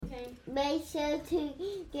make sure to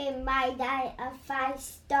give my dad a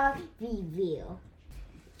 5-star review.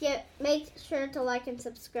 Make sure to like and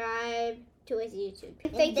subscribe to his YouTube.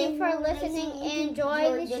 Thank you for listening and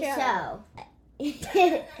enjoy the show.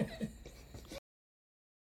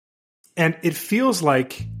 And it feels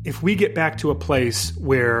like if we get back to a place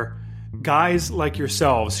where guys like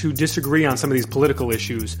yourselves who disagree on some of these political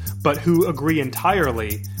issues, but who agree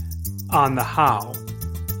entirely on the how,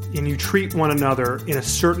 and you treat one another in a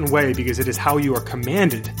certain way because it is how you are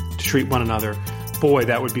commanded to treat one another, boy,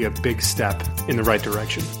 that would be a big step in the right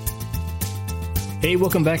direction. Hey,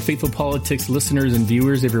 welcome back, Faithful Politics listeners and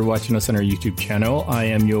viewers. If you're watching us on our YouTube channel, I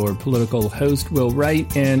am your political host, Will Wright,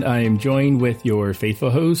 and I am joined with your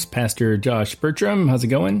faithful host, Pastor Josh Bertram. How's it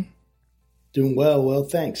going? Doing well. Well,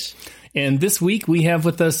 thanks. And this week we have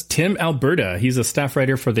with us Tim Alberta. He's a staff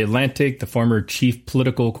writer for The Atlantic, the former chief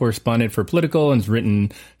political correspondent for Political, and has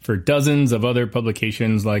written for dozens of other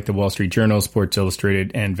publications like the Wall Street Journal, Sports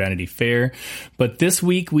Illustrated, and Vanity Fair. But this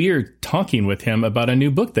week we are talking with him about a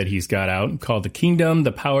new book that he's got out called The Kingdom,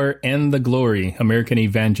 the Power, and the Glory, American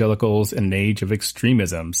Evangelicals in an Age of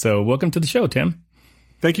Extremism. So welcome to the show, Tim.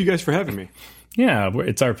 Thank you guys for having me. Yeah,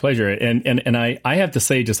 it's our pleasure. And I have to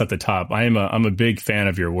say just at the top, I'm a big fan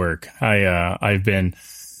of your work. I've been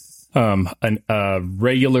a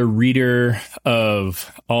regular reader of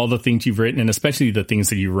all the things you've written, and especially the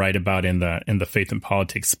things that you write about in the faith and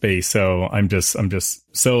politics space. So I'm just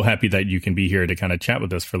so happy that you can be here to kind of chat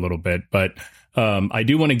with us for a little bit. But I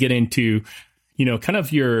do want to get into, kind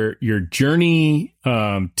of your journey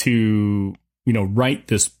to write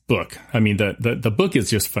this book. I mean, the book is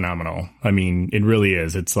just phenomenal. I mean, it really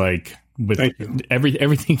is. It's like with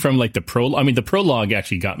everything from like the prologue. I mean, the prologue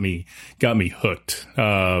actually got me hooked,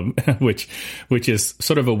 which is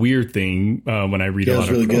sort of a weird thing when I read a lot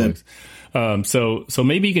of prologues. So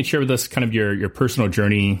maybe you can share with us kind of your personal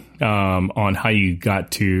journey on how you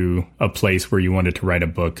got to a place where you wanted to write a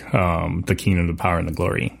book, The Kingdom, the Power, and the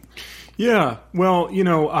Glory. Yeah, well,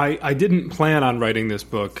 I didn't plan on writing this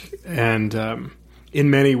book, and in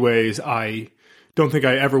many ways, I don't think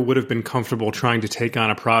I ever would have been comfortable trying to take on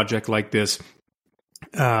a project like this.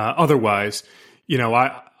 Otherwise,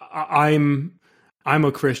 I'm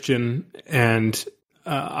a Christian, and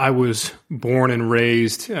I was born and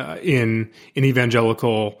raised in an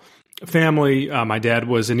evangelical family. My dad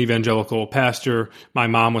was an evangelical pastor. My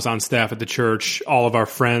mom was on staff at the church. All of our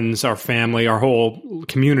friends, our family, our whole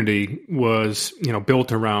community was,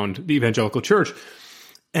 built around the evangelical church.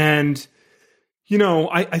 And,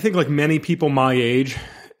 I think like many people my age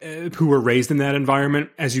who were raised in that environment,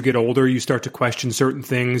 as you get older, you start to question certain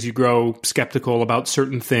things. You grow skeptical about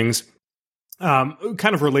certain things.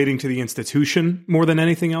 Kind of relating to the institution more than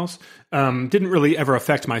anything else. Didn't really ever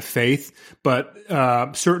affect my faith, but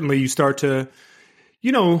certainly you start to,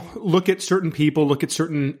 look at certain people, look at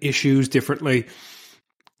certain issues differently.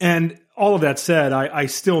 And all of that said, I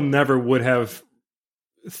still never would have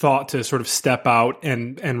thought to sort of step out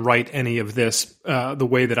and write any of this the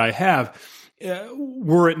way that I have,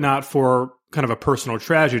 were it not for kind of a personal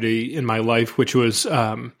tragedy in my life, which was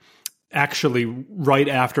actually right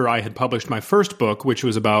after I had published my first book, which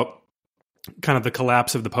was about kind of the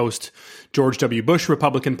collapse of the post-George W. Bush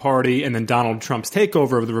Republican Party and then Donald Trump's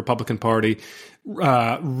takeover of the Republican Party.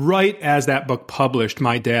 Right as that book published,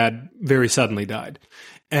 my dad very suddenly died.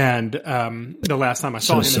 And the last time I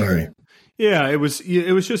saw him... So sorry. Yeah, it was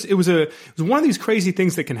one of these crazy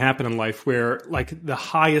things that can happen in life where like the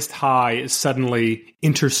highest high suddenly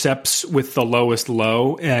intercepts with the lowest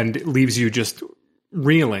low and leaves you just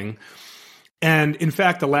reeling. And in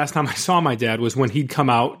fact, the last time I saw my dad was when he'd come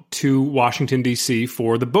out to Washington, D.C.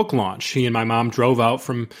 for the book launch. He and my mom drove out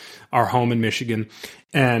from our home in Michigan,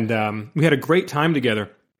 and we had a great time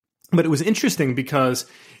together. But it was interesting because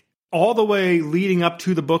all the way leading up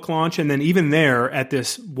to the book launch, and then even there at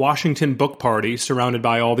this Washington book party surrounded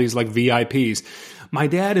by all these like VIPs, my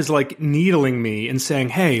dad is like needling me and saying,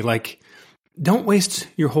 hey, like, don't waste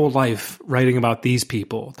your whole life writing about these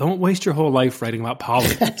people. Don't waste your whole life writing about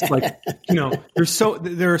politics. Like,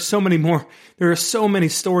 there are so many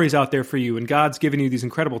stories out there for you, and God's given you these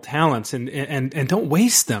incredible talents, and don't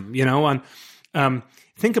waste them,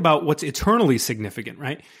 think about what's eternally significant,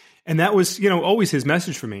 right? And that was, always his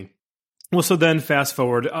message for me. Well, so then fast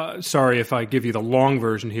forward, sorry if I give you the long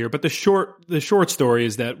version here, but the short story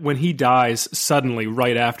is that when he dies suddenly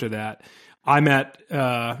right after that, I'm at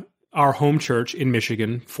our home church in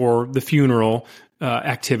Michigan for the funeral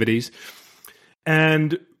activities.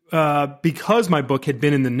 And because my book had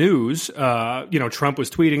been in the news, Trump was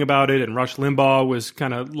tweeting about it, and Rush Limbaugh was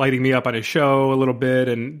kind of lighting me up on his show a little bit,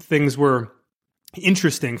 and things were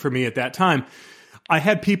interesting for me at that time. I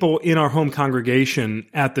had people in our home congregation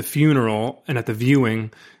at the funeral and at the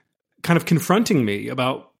viewing kind of confronting me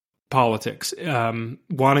about politics,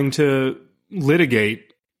 wanting to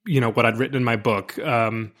litigate, what I'd written in my book,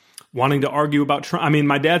 wanting to argue about Trump. I mean,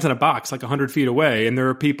 my dad's in a box like 100 feet away, and there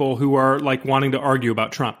are people who are like wanting to argue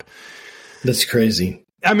about Trump. That's crazy.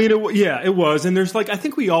 I mean, it was. And there's I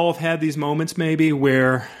think we all have had these moments maybe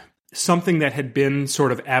where something that had been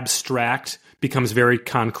sort of abstract becomes very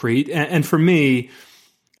concrete. And for me,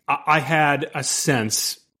 I had a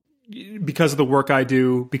sense, because of the work I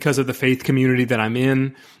do, because of the faith community that I'm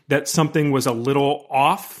in, that something was a little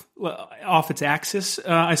off its axis,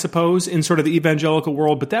 I suppose, in sort of the evangelical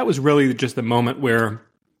world. But that was really just the moment where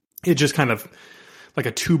it just kind of like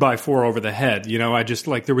a 2x4 over the head, I just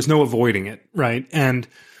there was no avoiding it. Right. And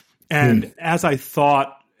as I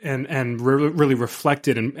thought and really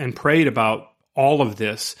reflected and prayed about all of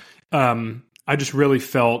this, I just really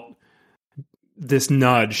felt this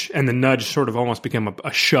nudge, and the nudge sort of almost became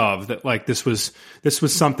a shove that this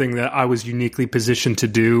was something that I was uniquely positioned to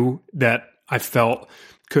do, that I felt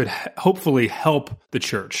could hopefully help the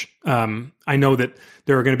church. I know that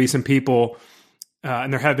there are going to be some people,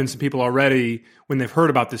 and there have been some people already when they've heard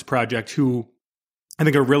about this project who I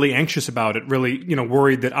think are really anxious about it, really,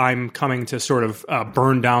 worried that I'm coming to sort of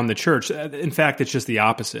burn down the church. In fact, it's just the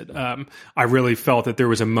opposite. I really felt that there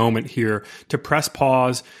was a moment here to press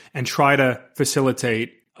pause and try to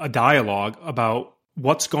facilitate a dialogue about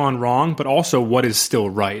what's gone wrong, but also what is still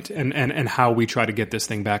right, and how we try to get this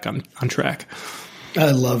thing back on track.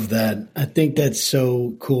 I love that. I think that's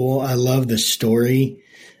so cool. I love the story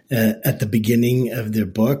at the beginning of the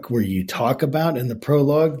book where you talk about in the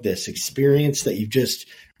prologue this experience that you've just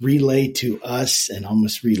relayed to us and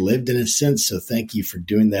almost relived in a sense. So thank you for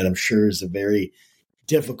doing that. I'm sure it's a very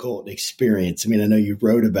difficult experience. I mean, I know you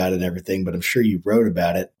wrote about it and everything, but I'm sure you wrote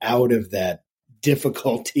about it out of that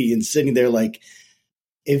difficulty and sitting there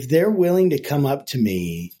if they're willing to come up to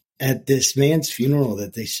me at this man's funeral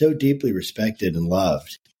that they so deeply respected and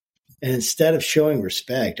loved, and instead of showing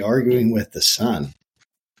respect, arguing with the son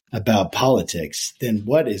about politics, then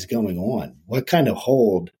what is going on? What kind of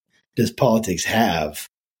hold does politics have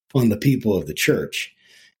on the people of the church?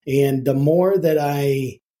 And the more that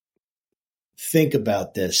I think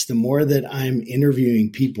about this, the more that I'm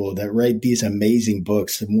interviewing people that write these amazing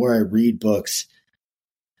books, the more I read books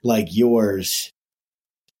like yours,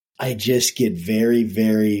 I just get very,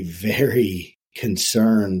 very, very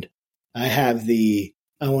concerned. I have I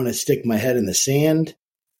want to stick my head in the sand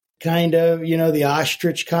kind of, the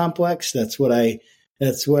ostrich complex. That's what I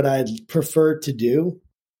prefer to do.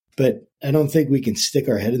 But I don't think we can stick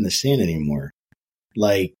our head in the sand anymore.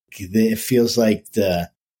 It feels like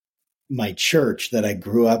my church that I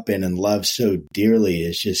grew up in and love so dearly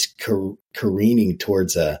is just careening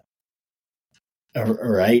towards a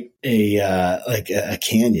canyon,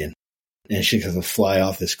 and it's just going to fly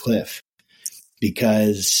off this cliff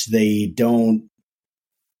because they don't,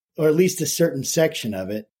 or at least a certain section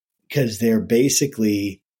of it, because they're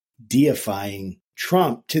basically deifying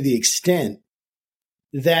Trump to the extent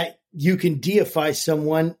that you can deify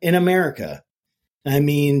someone in America. I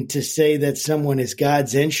mean, to say that someone is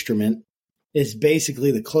God's instrument is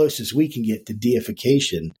basically the closest we can get to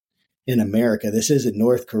deification in America. This isn't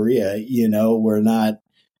North Korea,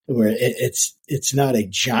 it's not a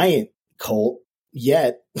giant cult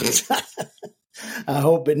yet. I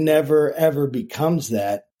hope it never, ever becomes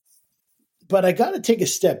that. But I got to take a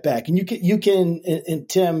step back, and you can, and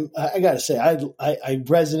Tim, I got to say, I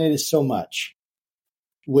resonated so much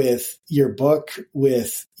with your book,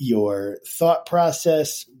 with your thought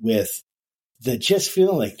process, with the just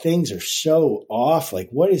feeling like things are so off. Like,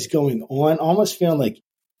 what is going on? Almost feeling like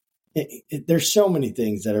there's so many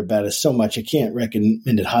things that are about us so much. I can't recommend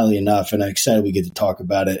it highly enough. And I'm excited we get to talk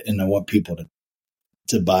about it. And I want people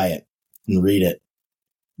to buy it and read it.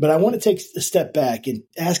 But I want to take a step back and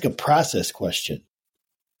ask a process question,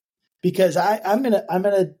 because I'm in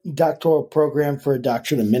a doctoral program for a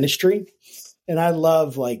doctorate of ministry, and I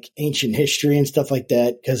love ancient history and stuff like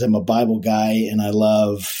that because I'm a Bible guy and I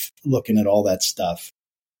love looking at all that stuff.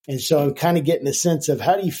 And so I'm kind of getting a sense of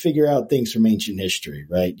how do you figure out things from ancient history,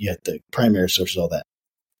 right? You have the primary sources, all that.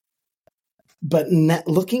 But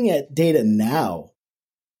looking at data now,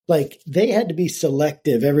 they had to be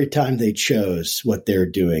selective every time they chose what they're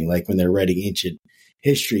doing, when they're writing ancient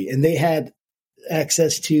history. And they had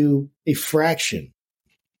access to a fraction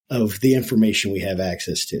of the information we have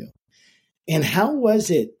access to. And how was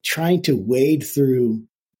it trying to wade through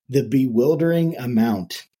the bewildering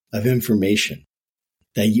amount of information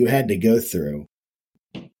that you had to go through?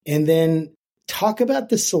 And then talk about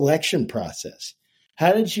the selection process.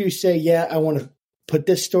 How did you say, yeah, I want to put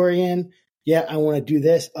this story in. Yeah, I want to do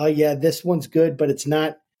this. Oh yeah, this one's good, but it's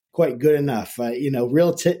not quite good enough.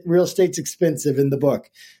 Real estate's expensive in the book.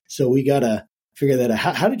 So we got to figure that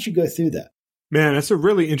out. How did you go through that? Man, that's a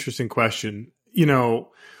really interesting question.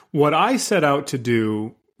 What I set out to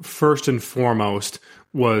do first and foremost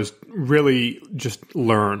was really just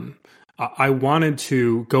learn. I wanted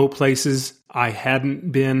to go places I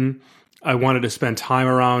hadn't been. I wanted to spend time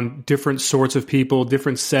around different sorts of people,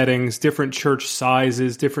 different settings, different church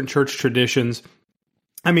sizes, different church traditions.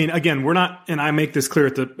 I mean, again, we're not, and I make this clear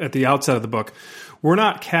at the outset of the book, we're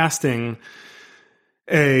not casting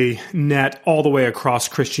a net all the way across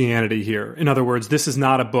Christianity here. In other words, this is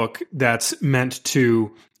not a book that's meant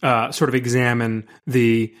to sort of examine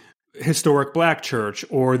the historic black church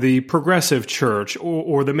or the progressive church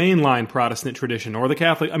or the mainline Protestant tradition or the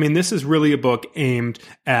Catholic. I mean, this is really a book aimed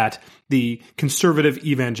at the conservative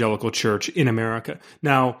evangelical church in America.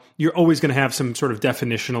 Now, you're always going to have some sort of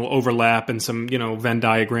definitional overlap and some, Venn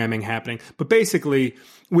diagramming happening. But basically,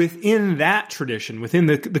 within that tradition, within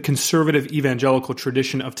the conservative evangelical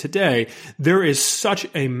tradition of today, there is such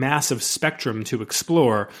a massive spectrum to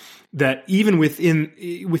explore that even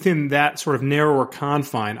within that sort of narrower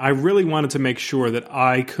confine, I really wanted to make sure that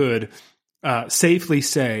I could safely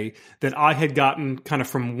say that I had gotten kind of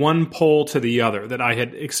from one pole to the other, that I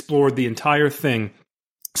had explored the entire thing,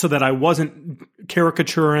 so that I wasn't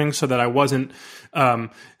caricaturing, so that I wasn't kind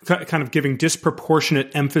of giving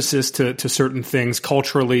disproportionate emphasis to certain things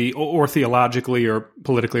culturally or theologically or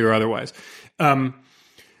politically or otherwise.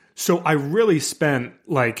 So I really spent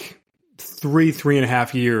like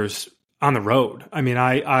 3.5 years on the road. I mean,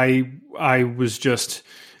 I was just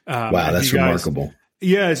wow, that's remarkable.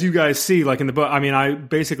 Yeah, as you guys see, like in the book, I mean, I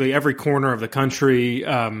basically every corner of the country.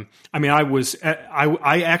 I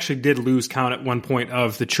actually did lose count at one point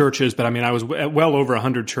of the churches, but I mean, I was well over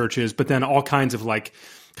 100 churches, but then all kinds of like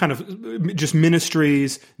kind of just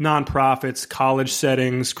ministries, nonprofits, college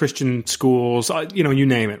settings, Christian schools, you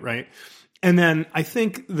name it, right? And then I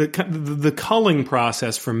think the culling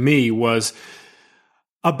process for me was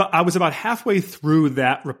I was about halfway through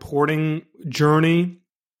that reporting journey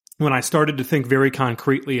when I started to think very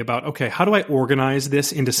concretely about, okay, how do I organize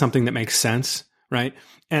this into something that makes sense, right?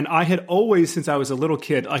 And I had always, since I was a little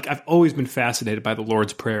kid, like I've always been fascinated by the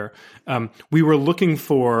Lord's Prayer. We were looking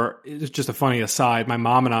for, it's just a funny aside, my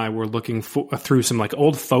mom and I were looking through some like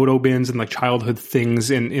old photo bins and like childhood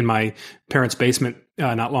things in my parents' basement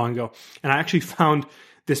not long ago. And I actually found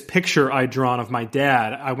this picture I'd drawn of my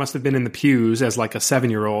dad. I must have been in the pews as like a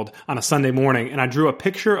 7-year-old on a Sunday morning. And I drew a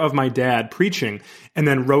picture of my dad preaching and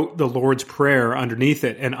then wrote the Lord's Prayer underneath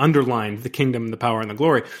it and underlined the kingdom, the power, and the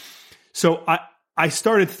glory. So I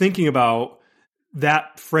started thinking about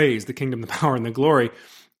that phrase, the kingdom, the power, and the glory.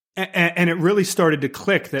 And it really started to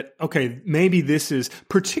click that, okay, maybe this is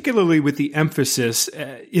particularly with the emphasis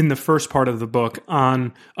in the first part of the book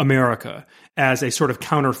on America as a sort of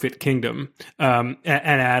counterfeit kingdom, and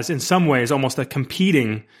as in some ways almost a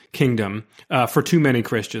competing kingdom for too many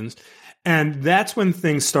Christians. And that's when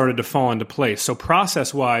things started to fall into place. So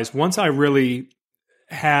process-wise, once I really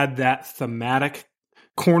had that thematic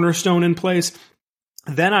cornerstone in place,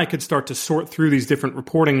 then I could start to sort through these different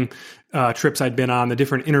reporting trips I'd been on, the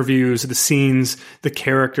different interviews, the scenes, the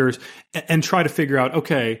characters, and try to figure out,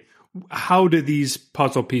 okay, how do these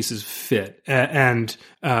puzzle pieces fit? And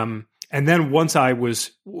then once a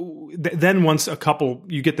couple,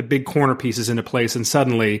 you get the big corner pieces into place, and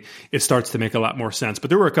suddenly it starts to make a lot more sense. But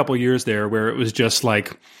there were a couple years there where it was just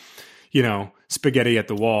like, spaghetti at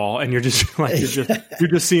the wall, and you're just like you're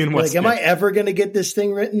just seeing what's like, am I ever going to get this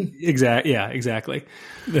thing written? Exactly. Yeah, exactly.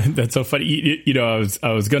 That's so funny. I was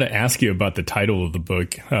going to ask you about the title of the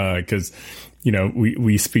book because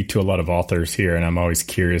we speak to a lot of authors here, and I'm always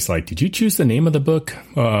curious. Like, did you choose the name of the book,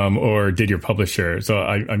 or did your publisher? So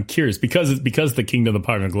I'm curious because the kingdom, the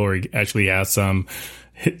power, and the glory actually has some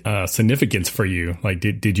significance for you. Like,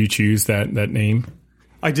 did you choose that name?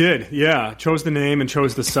 I did, yeah. Chose the name and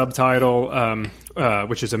chose the subtitle,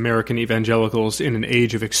 which is American Evangelicals in an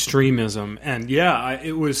Age of Extremism. And yeah,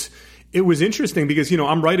 it was interesting because,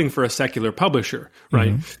 I'm writing for a secular publisher,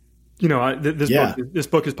 right? Mm-hmm. This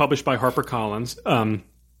book is published by HarperCollins.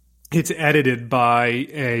 It's edited by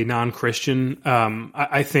a non-Christian.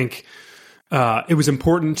 I think it was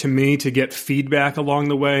important to me to get feedback along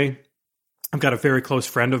the way. I've got a very close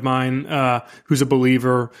friend of mine who's a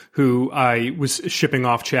believer who I was shipping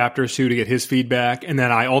off chapters to get his feedback, and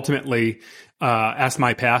then I ultimately asked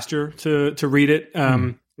my pastor to read it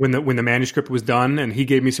when the manuscript was done, and he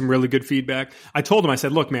gave me some really good feedback. I told him, I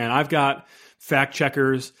said, "Look, man, I've got fact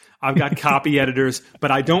checkers, I've got copy editors,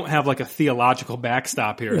 but I don't have like a theological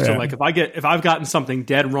backstop here. Yeah. So like if I've gotten something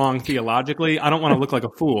dead wrong theologically, I don't want to look like a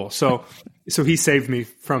fool. So he saved me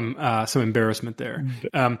from some embarrassment there.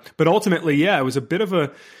 But ultimately, yeah, it was a bit of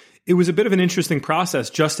an interesting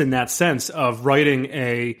process, just in that sense of writing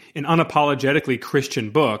an unapologetically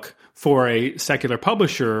Christian book for a secular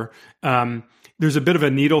publisher. There's a bit of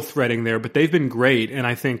a needle threading there, but they've been great, and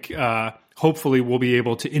I think hopefully we'll be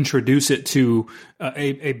able to introduce it to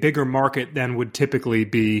a bigger market than would typically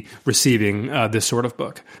be receiving this sort of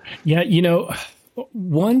book. Yeah,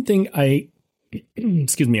 one thing I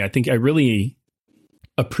think I really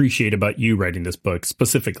appreciate about you writing this book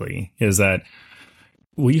specifically is that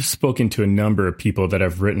we've spoken to a number of people that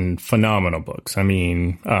have written phenomenal books. I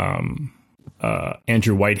mean,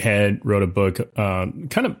 Andrew Whitehead wrote a book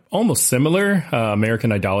kind of almost similar,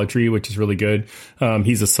 American Idolatry, which is really good.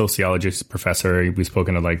 He's a sociologist professor. We've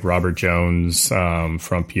spoken to like Robert Jones from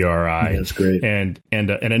PRI. That's great. And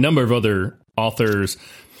a number of other authors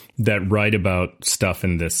that write about stuff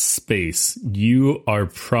in this space. You are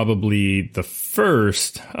probably the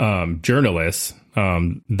first journalist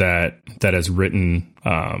that has written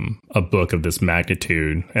a book of this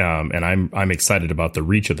magnitude, and I'm excited about the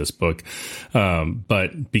reach of this book.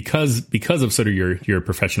 But because of sort of your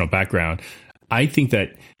professional background, I think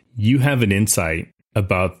that you have an insight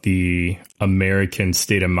about the American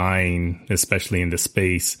state of mind, especially in this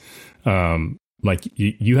space. Like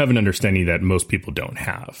you have an understanding that most people don't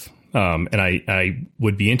have, and I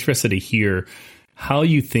would be interested to hear how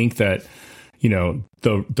you think that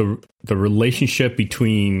the relationship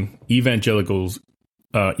between evangelical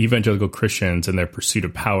Christians and their pursuit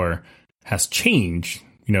of power has changed,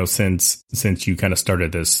 since you kind of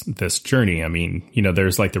started this journey. I mean,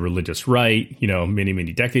 there's like the religious right,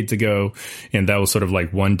 many decades ago, and that was sort of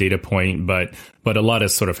like one data point, but a lot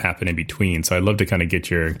has sort of happened in between. So I'd love to kind of get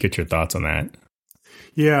your thoughts on that.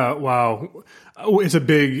 Yeah, wow. It's a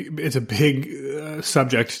big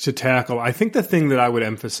subject to tackle. I think the thing that I would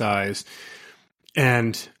emphasize,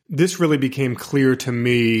 and this really became clear to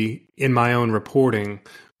me in my own reporting,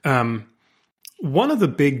 one of the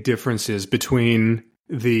big differences between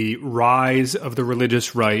the rise of the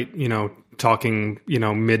religious right, talking,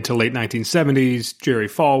 mid to late 1970s, Jerry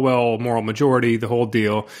Falwell, moral majority, the whole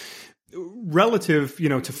deal, relative,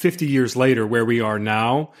 to 50 years later where we are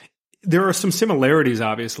now, there are some similarities,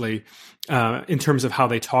 obviously, in terms of how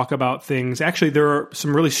they talk about things. Actually, there are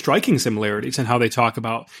some really striking similarities in how they talk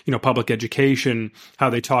about, public education, how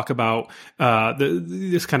they talk about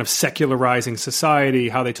this kind of secularizing society,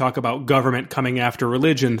 how they talk about government coming after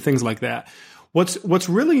religion, things like that. What's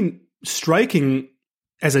really striking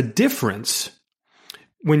as a difference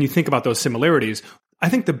when you think about those similarities, I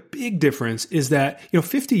think the big difference is that,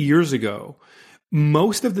 50 years ago,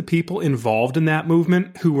 most of the people involved in that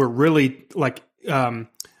movement who were really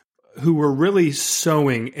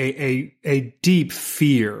sowing a deep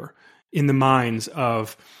fear in the minds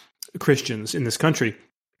of Christians in this country,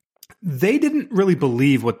 they didn't really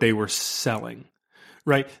believe what they were selling,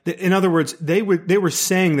 right? In other words, they were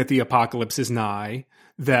saying that the apocalypse is nigh,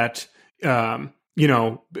 that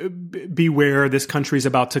beware, this country's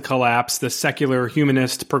about to collapse. The secular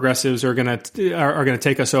humanist progressives are going to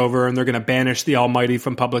take us over, and they're going to banish the Almighty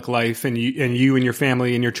from public life, and you and your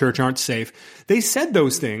family and your church aren't safe. They said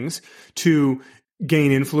those things to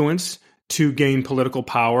gain influence, to gain political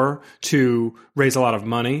power, to raise a lot of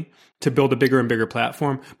money, to build a bigger and bigger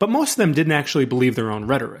platform. But most of them didn't actually believe their own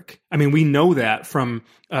rhetoric. I mean, we know that from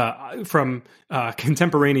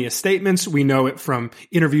contemporaneous statements. We know it from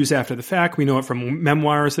interviews after the fact. We know it from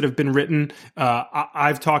memoirs that have been written.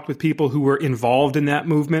 I've talked with people who were involved in that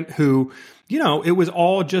movement who, it was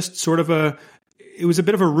all just sort of it was a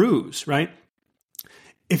bit of a ruse, right?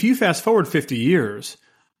 If you fast forward 50 years,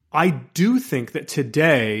 I do think that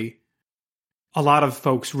today a lot of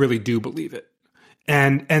folks really do believe it.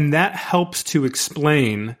 And that helps to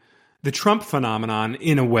explain the Trump phenomenon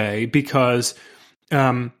in a way, because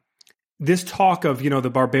this talk of, the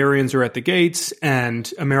barbarians are at the gates and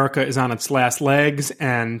America is on its last legs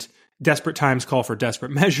and desperate times call for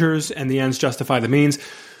desperate measures and the ends justify the means.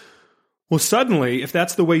 Well, suddenly, if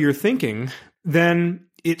that's the way you're thinking, then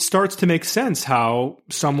it starts to make sense how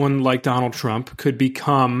someone like Donald Trump could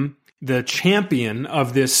become the champion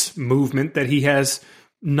of this movement that he has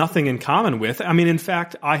nothing in common with. I mean, in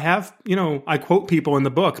fact, I have, I quote people in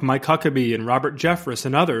the book, Mike Huckabee and Robert Jeffress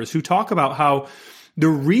and others, who talk about how the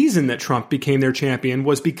reason that Trump became their champion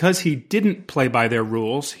was because he didn't play by their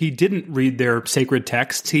rules. He didn't read their sacred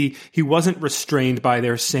texts. He wasn't restrained by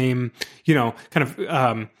their same, kind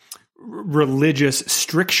of religious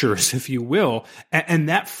strictures, if you will, and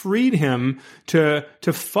that freed him to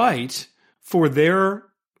fight for their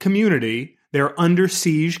community, their under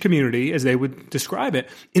siege community, as they would describe it,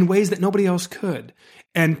 in ways that nobody else could.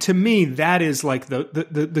 And to me, that is like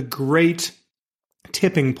the great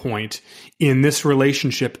tipping point in this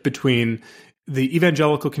relationship between the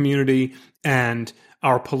evangelical community and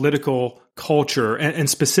our political culture, and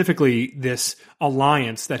specifically this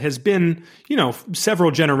alliance that has been, several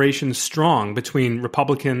generations strong between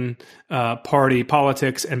Republican Party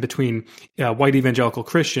politics and between white evangelical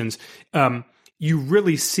Christians. You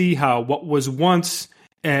really see how what was once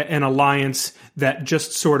an alliance that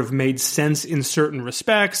just sort of made sense in certain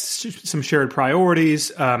respects, some shared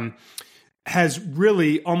priorities, has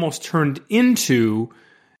really almost turned into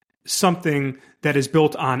something that is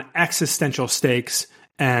built on existential stakes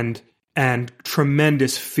and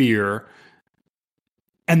tremendous fear.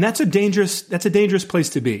 And that's a dangerous place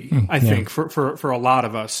to be, I think, for a lot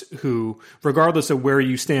of us who, regardless of where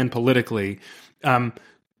you stand politically,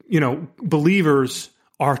 believers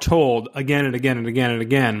are told again and again and again and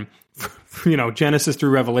again, Genesis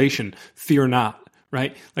through Revelation, fear not,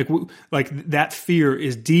 right? Like that fear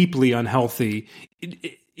is deeply unhealthy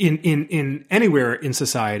in anywhere in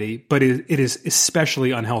society, but it is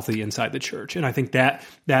especially unhealthy inside the church. And I think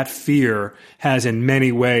that fear has in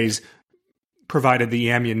many ways provided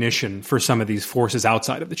the ammunition for some of these forces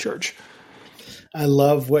outside of the church. I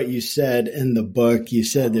love what you said in the book. You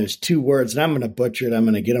said there's two words, and I'm going to butcher it. I'm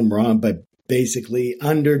going to get them wrong, but basically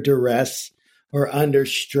under duress or under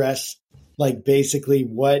stress, like basically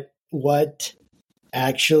what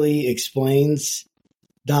actually explains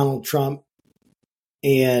Donald Trump.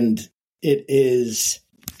 And it is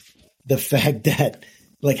the fact that,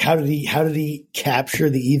 like, how did he capture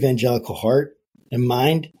the evangelical heart and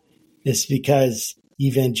mind? It's because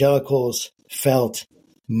evangelicals felt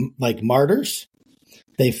like martyrs.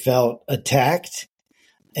 They felt attacked.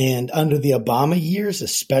 And under the Obama years,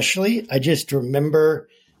 especially, I just remember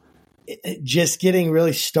just getting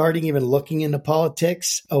really starting, even looking into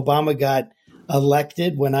politics. Obama got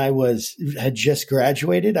elected when I had just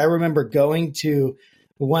graduated. I remember going to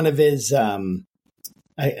one of his, I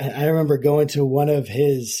remember going to one of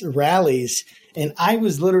his rallies, and I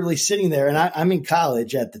was literally sitting there, and I'm in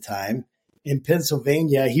college at the time in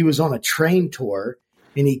Pennsylvania. He was on a train tour,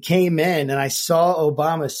 and he came in, and I saw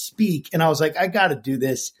Obama speak, and I was like, I got to do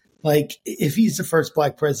this. Like, if he's the first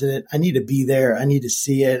black president, I need to be there. I need to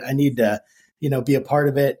see it. I need to, be a part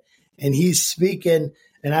of it. And he's speaking,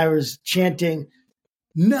 and I was chanting,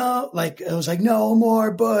 no, like, I was like, no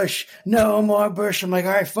more Bush, no more Bush. I'm like,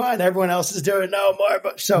 all right, fine. Everyone else is doing no more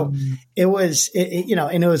Bush. So it was,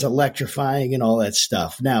 and it was electrifying and all that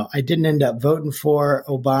stuff. Now, I didn't end up voting for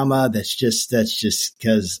Obama. That's just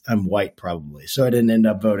because I'm white, probably. So I didn't end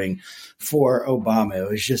up voting for Obama. It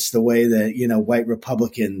was just the way that, white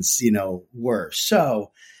Republicans, were.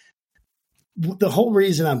 So the whole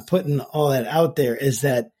reason I'm putting all that out there is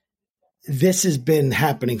that this has been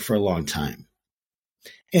happening for a long time.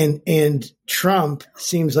 And Trump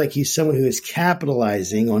seems like he's someone who is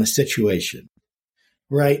capitalizing on a situation,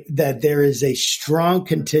 right? That there is a strong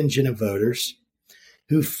contingent of voters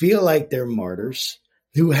who feel like they're martyrs,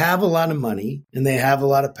 who have a lot of money and they have a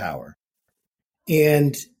lot of power.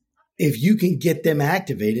 And if you can get them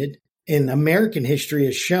activated, and American history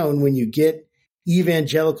has shown when you get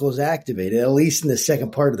evangelicals activated, at least in the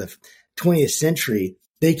second part of the 20th century,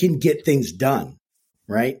 they can get things done,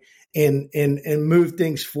 right? And move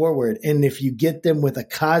things forward. And if you get them with a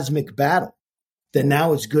cosmic battle, then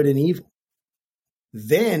now it's good and evil.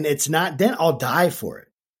 Then then I'll die for it,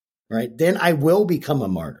 right? Then I will become a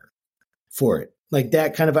martyr for it. Like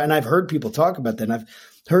that kind of, and I've heard people talk about that. And I've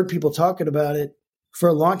heard people talking about it for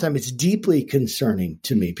a long time. It's deeply concerning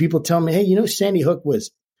to me. People tell me, hey, Sandy Hook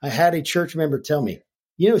I had a church member tell me,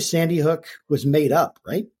 Sandy Hook was made up,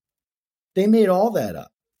 right? They made all that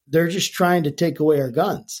up. They're just trying to take away our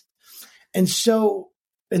guns. And so,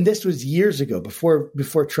 and this was years ago,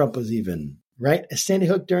 before Trump was even, right? Sandy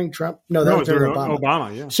Hook during Trump? No, that was during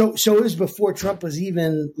Obama, yeah. So it was before Trump was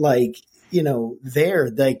even there,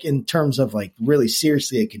 like in terms of like really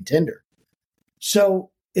seriously a contender.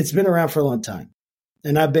 So it's been around for a long time.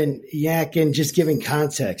 And I've been yakking, just giving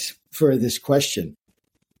context for this question.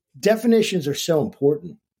 Definitions are so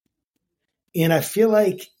important. And I feel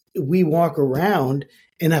like we walk around,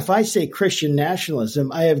 and if I say Christian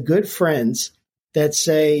nationalism, I have good friends that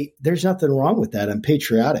say there's nothing wrong with that. I'm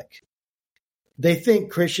patriotic. They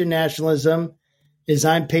think Christian nationalism is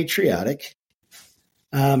I'm patriotic,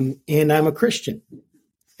 and I'm a Christian,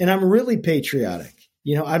 and I'm really patriotic.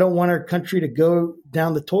 I don't want our country to go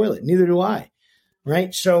down the toilet. Neither do I.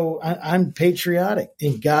 right? So I'm patriotic,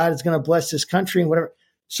 and God is going to bless this country and whatever.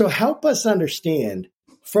 So help us understand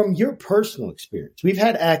from your personal experience. We've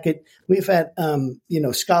had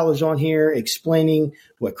scholars on here explaining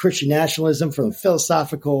what Christian nationalism from a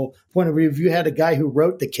philosophical point of view. You had a guy who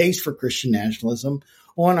wrote the case for Christian nationalism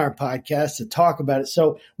on our podcast to talk about it.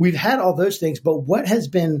 So we've had all those things, but what has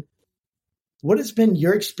been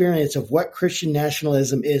your experience of what Christian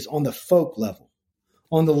nationalism is on the folk level,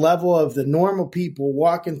 on the level of the normal people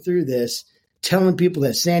walking through this, telling people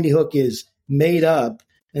that Sandy Hook is made up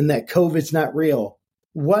and that COVID's not real?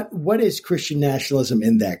 What is Christian nationalism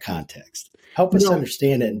in that context? Help us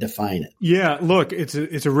understand it and define it. Yeah, look, it's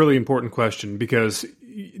a really important question because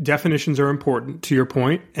definitions are important, to your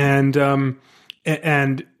point, and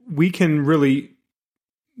we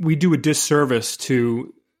do a disservice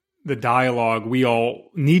to the dialogue we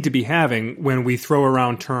all need to be having when we throw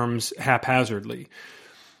around terms haphazardly.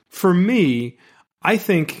 For me, I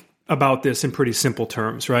think about this in pretty simple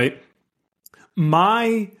terms, right?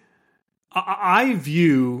 I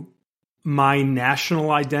view my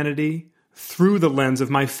national identity through the lens of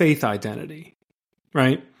my faith identity,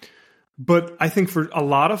 right? But I think for a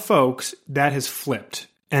lot of folks, that has flipped,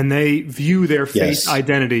 and they view their faith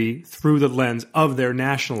identity through the lens of their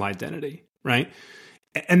national identity, right?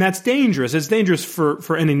 And that's dangerous. It's dangerous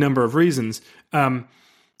for any number of reasons.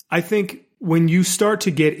 I think when you start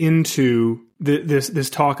to get into this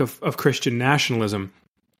talk of Christian nationalism,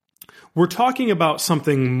 we're talking about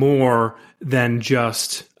something more than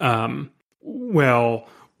just,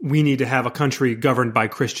 we need to have a country governed by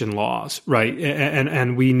Christian laws, right?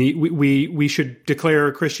 And we should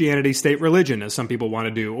declare Christianity state religion, as some people want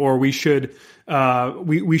to do, or we should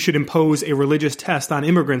impose a religious test on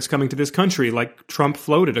immigrants coming to this country, like Trump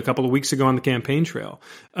floated a couple of weeks ago on the campaign trail.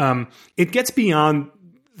 It gets beyond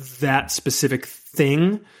that specific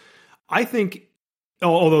thing. I think,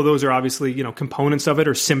 although those are obviously components of it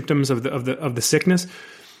or symptoms of the sickness,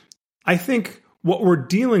 I think what we're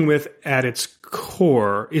dealing with at its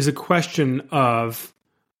core is a question of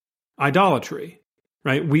idolatry,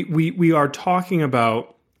 right? We are talking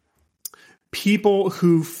about people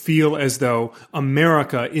who feel as though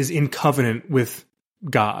America is in covenant with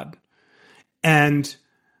God. And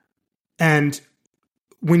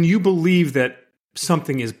when you believe that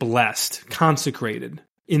something is blessed, consecrated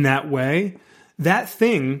in that way, that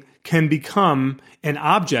thing can become an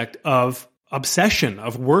object of obsession,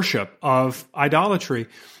 of worship, of idolatry.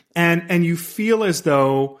 And you feel as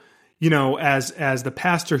though, as the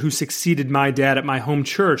pastor who succeeded my dad at my home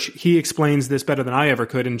church, he explains this better than I ever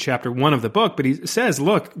could in chapter 1 of the book. But he says,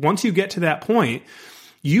 look, once you get to that point,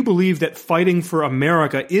 you believe that fighting for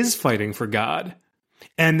America is fighting for God,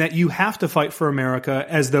 and that you have to fight for America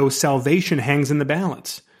as though salvation hangs in the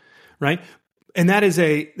balance, right? And that is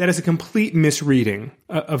a complete misreading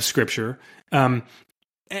of Scripture. And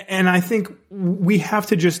I think we have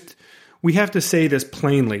to say this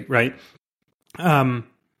plainly, right?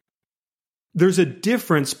 There's a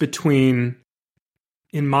difference between,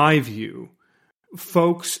 in my view,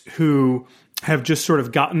 folks who have just sort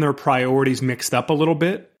of gotten their priorities mixed up a little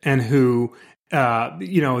bit, and who,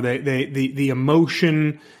 the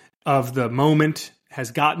emotion of the moment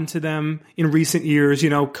has gotten to them in recent years,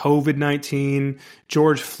 COVID-19,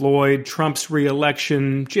 George Floyd, Trump's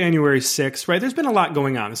reelection, January 6th, right? There's been a lot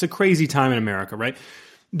going on. It's a crazy time in America, right?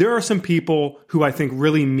 There are some people who I think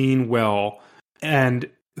really mean well, and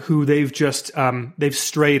who they've just, they've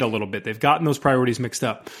strayed a little bit. They've gotten those priorities mixed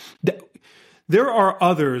up. There are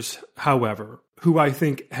others, however, who I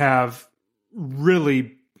think have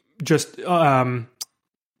really just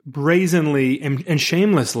brazenly and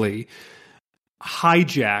shamelessly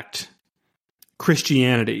hijacked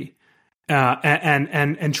Christianity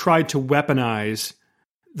and tried to weaponize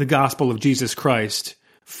the gospel of Jesus Christ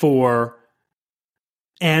for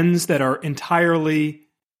ends that are entirely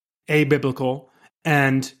abiblical,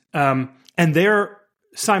 and they're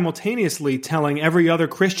simultaneously telling every other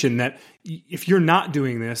Christian that if you're not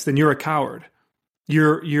doing this, then you're a coward.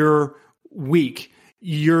 You're weak.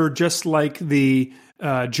 You're just like the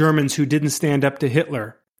Germans who didn't stand up to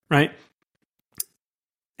Hitler, right?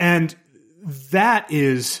 And that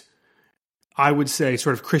is, I would say,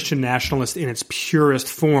 sort of Christian nationalist in its purest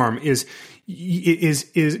form. Is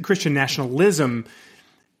Christian nationalism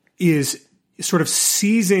is sort of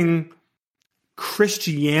seizing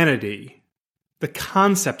Christianity, the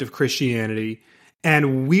concept of Christianity,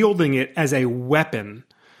 and wielding it as a weapon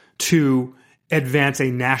to advance a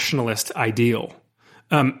nationalist ideal.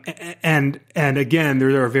 And again,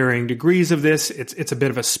 there are varying degrees of this. It's a bit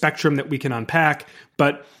of a spectrum that we can unpack,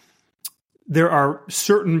 but there are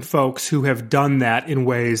certain folks who have done that in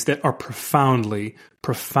ways that are profoundly,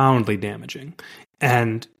 profoundly damaging.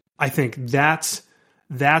 And I think that's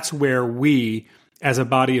where we, as a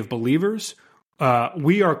body of believers,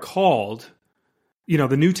 we are called,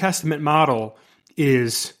 the New Testament model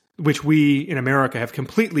is, which we in America have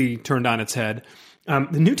completely turned on its head.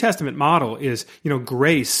 The New Testament model is,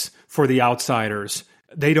 grace for the outsiders.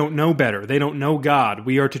 They don't know better. They don't know God.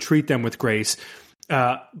 We are to treat them with grace.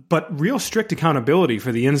 But real strict accountability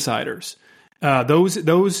for the insiders. Those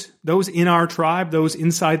in our tribe, those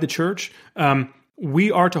inside the church,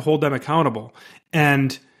 we are to hold them accountable.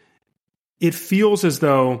 And it feels as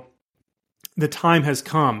though the time has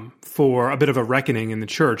come for a bit of a reckoning in the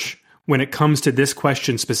church when it comes to this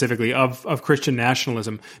question specifically of Christian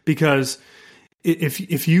nationalism. Because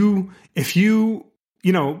if you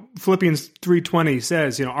Philippians 3:20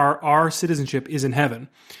 says, our citizenship is in heaven.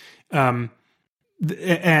 And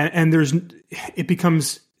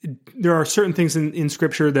there are certain things in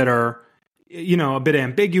Scripture that are, a bit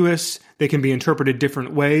ambiguous. They can be interpreted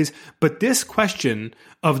different ways. But this question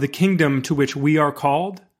of the kingdom to which we are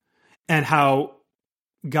called and how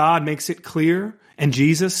God makes it clear and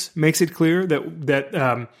Jesus makes it clear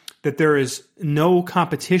that there is no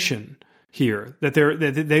competition here, that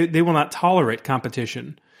they will not tolerate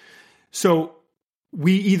competition. So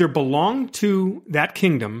we either belong to that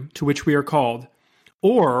kingdom to which we are called,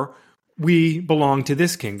 or we belong to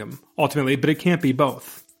this kingdom ultimately, but it can't be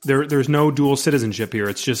both. There's no dual citizenship here.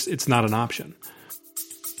 It's not an option.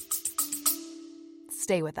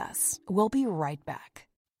 Stay with us. We'll be right back.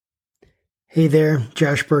 Hey there,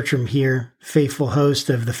 Josh Bertram here, faithful host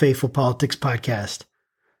of the Faithful Politics Podcast.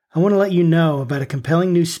 I want to let you know about a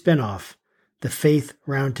compelling new spinoff, the Faith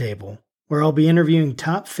Roundtable, where I'll be interviewing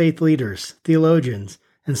top faith leaders, theologians,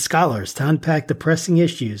 and scholars to unpack the pressing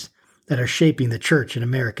issues that are shaping the church in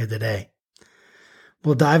America today.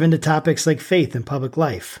 We'll dive into topics like faith in public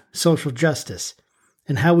life, social justice,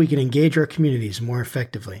 and how we can engage our communities more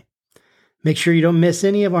effectively. Make sure you don't miss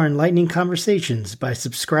any of our enlightening conversations by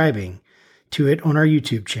subscribing to it on our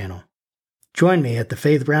YouTube channel. Join me at the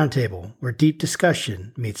Faith Roundtable, where deep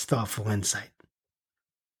discussion meets thoughtful insight.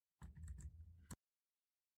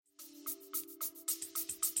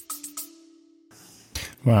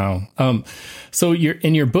 Wow. So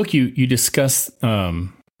in your book, you discuss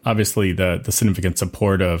obviously the significant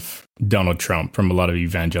support of Donald Trump from a lot of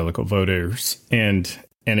evangelical voters, and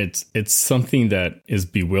it's something that is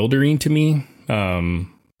bewildering to me,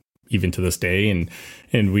 even to this day.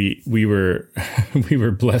 And we were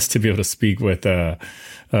blessed to be able to speak with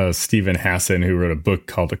Stephen Hassan, who wrote a book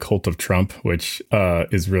called The Cult of Trump, which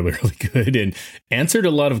is really, really good and answered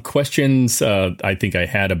a lot of questions I think I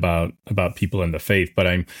had about people in the faith. But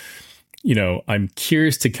I'm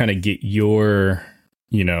curious to kind of get your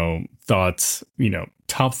thoughts,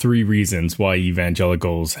 top 3 reasons why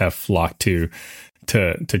evangelicals have flocked to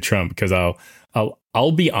Trump. Because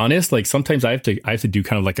I'll be honest, like sometimes I have to do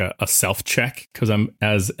kind of like a self check, because I'm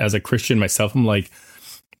as a Christian myself, I'm like,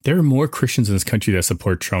 there are more Christians in this country that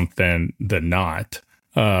support Trump than not.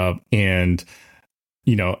 And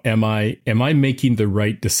am I making the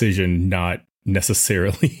right decision not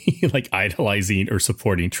necessarily like idolizing or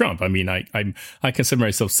supporting Trump? I mean, I consider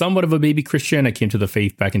myself somewhat of a baby Christian. I came to the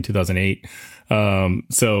faith back in 2008.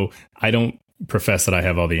 So I don't profess that I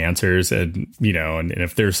have all the answers, and and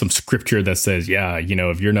if there's some scripture that says,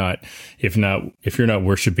 if you're not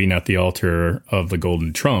worshiping at the altar of the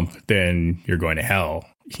golden trump, then you're going to hell.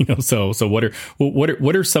 So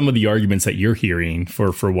what are some of the arguments that you're hearing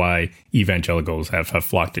for why evangelicals have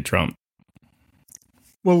flocked to Trump?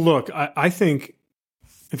 Well, look, I think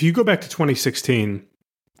if you go back to 2016,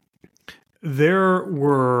 there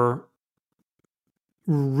were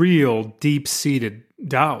real deep-seated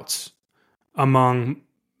doubts among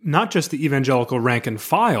not just the evangelical rank and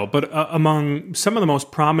file, but among some of the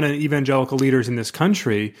most prominent evangelical leaders in this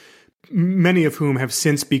country, many of whom have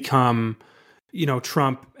since become,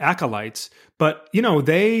 Trump acolytes. But,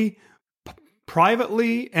 they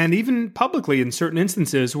privately and even publicly in certain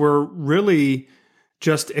instances were really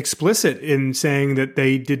just explicit in saying that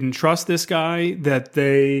they didn't trust this guy, that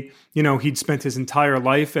he'd spent his entire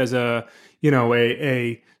life as a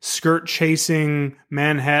skirt-chasing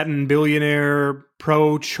Manhattan billionaire,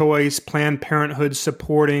 pro-choice, Planned Parenthood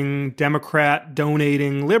supporting, Democrat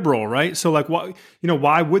donating liberal, right? So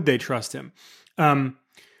why would they trust him?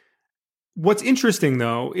 What's interesting,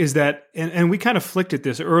 though, is that, and we kind of flicked at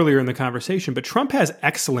this earlier in the conversation, but Trump has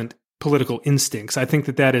excellent political instincts. I think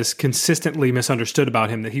that is consistently misunderstood about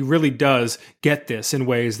him, that he really does get this in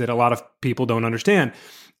ways that a lot of people don't understand.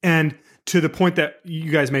 And to the point that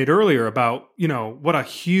you guys made earlier about, what a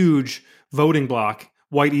huge voting bloc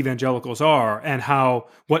white evangelicals are, and how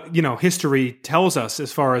what history tells us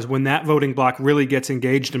as far as when that voting bloc really gets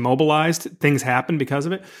engaged and mobilized, things happen because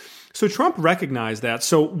of it. So Trump recognized that.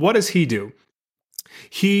 So what does he do?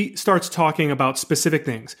 He starts talking about specific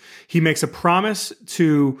things. He makes a promise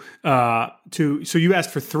to so you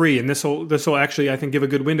asked for 3, and this will actually, I think, give a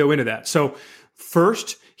good window into that. So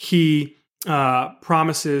first, he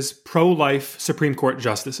promises pro-life Supreme Court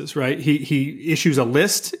justices, right? He issues a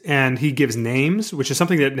list and he gives names, which is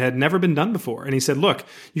something that had never been done before. And he said, look,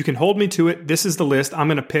 you can hold me to it. This is the list. I'm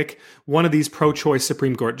going to pick one of these pro-choice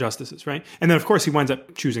Supreme Court justices, right? And then, of course, he winds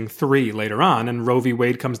up choosing 3 later on, and Roe v.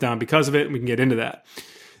 Wade comes down because of it, and we can get into that.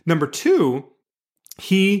 Number 2,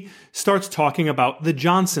 he starts talking about the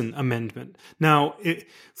Johnson Amendment. Now,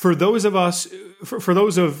 for those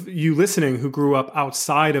of you listening who grew up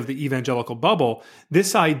outside of the evangelical bubble,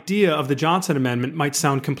 this idea of the Johnson Amendment might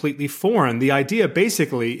sound completely foreign. The idea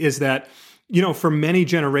basically is that, for many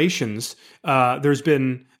generations, there's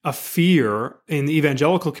been a fear in the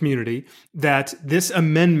evangelical community that this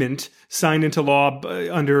amendment signed into law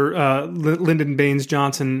under Lyndon Baines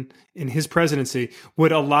Johnson in his presidency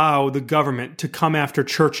would allow the government to come after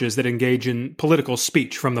churches that engage in political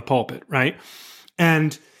speech from the pulpit, right?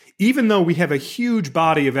 And even though we have a huge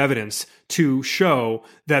body of evidence to show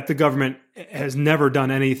that the government has never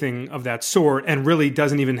done anything of that sort and really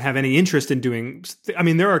doesn't even have any interest in doing, I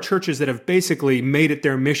mean, there are churches that have basically made it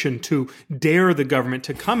their mission to dare the government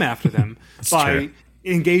to come after them by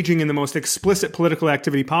engaging in the most explicit political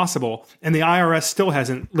activity possible. And the IRS still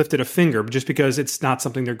hasn't lifted a finger just because it's not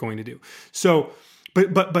something they're going to do. So,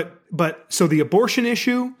 so the abortion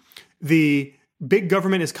issue, the big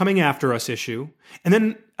government is coming after us issue. And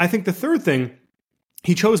then I think the third thing,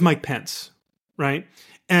 he chose Mike Pence, right?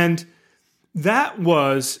 And that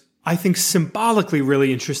was, I think, symbolically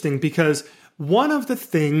really interesting, because one of the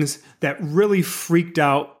things that really freaked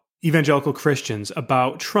out evangelical Christians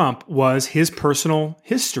about Trump was his personal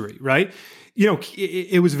history, right?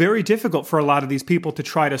 It was very difficult for a lot of these people to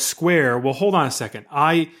try to square, well, hold on a second.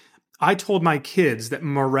 I told my kids that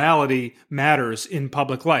morality matters in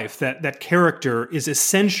public life, that character is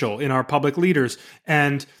essential in our public leaders.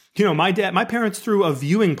 And, my parents threw a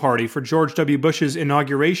viewing party for George W. Bush's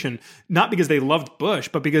inauguration, not because they loved Bush,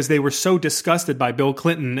 but because they were so disgusted by Bill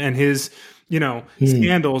Clinton and his,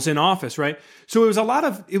 scandals in office, right? So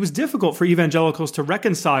it was difficult for evangelicals to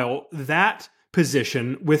reconcile that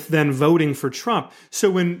position with then voting for Trump.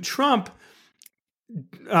 So when Trump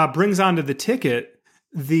brings onto the ticket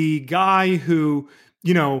the guy who,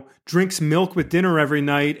 drinks milk with dinner every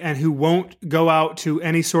night and who won't go out to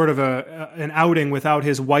any sort of an outing without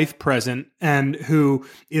his wife present, and who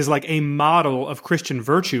is like a model of Christian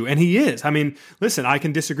virtue. And he is. I mean, listen, I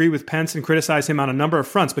can disagree with Pence and criticize him on a number of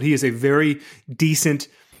fronts, but he is a very decent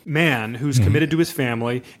man who's committed to his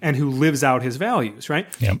family and who lives out his values, right?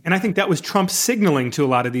 Yep. And I think that was Trump signaling to a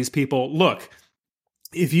lot of these people, look,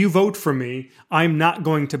 if you vote for me, I'm not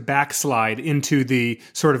going to backslide into the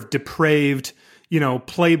sort of depraved,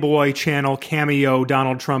 Playboy channel cameo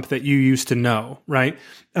Donald Trump that you used to know, right?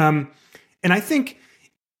 And I think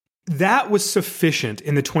that was sufficient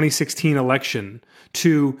in the 2016 election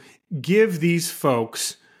to give these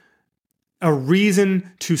folks a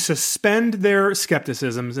reason to suspend their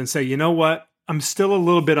skepticisms and say, you know what, I'm still a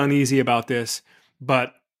little bit uneasy about this,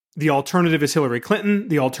 but the alternative is Hillary Clinton.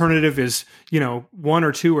 The alternative is, 1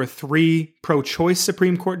 or 2 or 3 pro-choice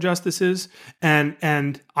Supreme Court justices.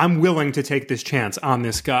 And I'm willing to take this chance on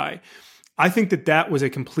this guy. I think that was a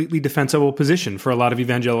completely defensible position for a lot of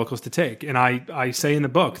evangelicals to take. And I say in the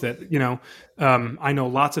book that, I know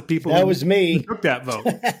lots of people that was me who took that vote.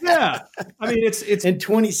 Yeah. I mean, it's in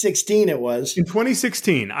 2016 it was. In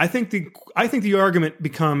 2016, I think the argument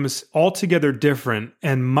becomes altogether different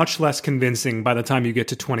and much less convincing by the time you get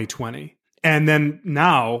to 2020. And then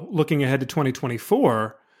now, looking ahead to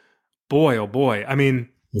 2024, boy, oh boy. I mean,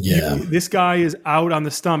 yeah, this guy is out on the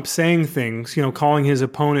stump saying things, calling his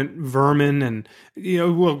opponent vermin, and,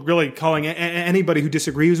 really calling anybody who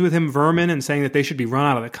disagrees with him vermin, and saying that they should be run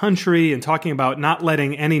out of the country, and talking about not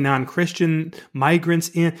letting any non-Christian migrants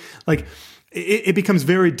in. Like, it becomes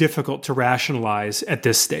very difficult to rationalize at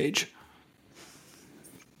this stage.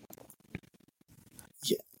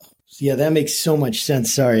 Yeah, that makes so much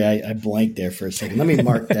sense. Sorry, I blanked there for a second. Let me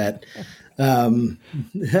mark that. Let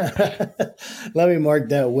me mark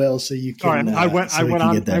that, Will, so you can. Sorry, I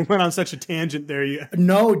went on such a tangent there.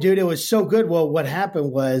 No, dude, it was so good. Well, what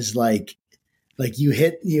happened was like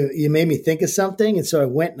you made me think of something, and so I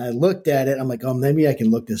went and I looked at it. I'm like, oh, maybe I can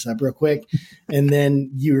look this up real quick. And then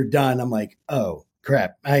you were done. I'm like, oh,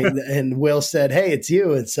 crap. And Will said, hey, it's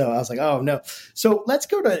you. And so I was like, oh, no. So let's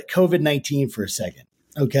go to COVID-19 for a second.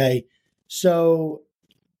 Okay. So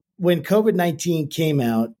when COVID-19 came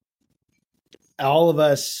out, all of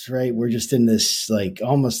us, right, we're just in this, like,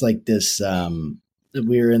 almost like this,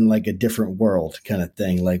 we're in like a different world kind of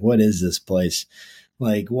thing. Like, what is this place?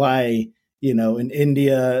 Like, why, in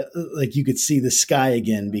India, like you could see the sky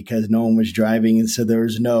again because no one was driving. And so there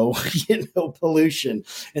was no, pollution.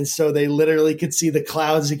 And so they literally could see the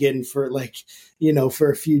clouds again for like, for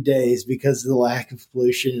a few days because of the lack of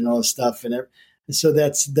pollution and all this stuff. And so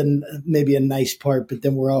that's maybe a nice part, but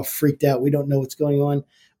then we're all freaked out. We don't know what's going on.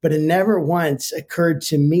 But it never once occurred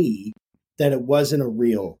to me that it wasn't a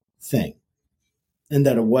real thing and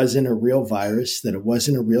that it wasn't a real virus, that it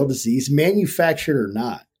wasn't a real disease, manufactured or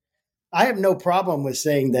not. I have no problem with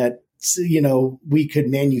saying that, we could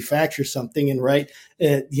manufacture something and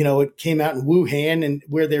it came out in Wuhan and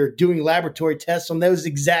where they're doing laboratory tests on those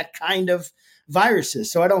exact kind of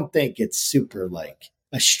viruses. So I don't think it's super like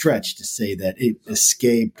a stretch to say that it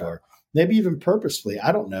escaped or maybe even purposefully.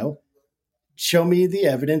 I don't know. Show me the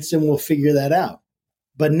evidence and we'll figure that out.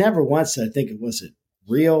 But never once did I think it wasn't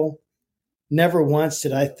real. Never once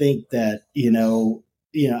did I think that,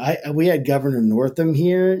 we had Governor Northam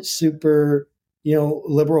here, super,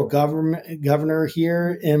 liberal governor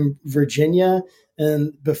here in Virginia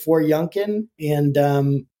and before Youngkin.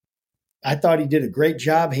 And I thought he did a great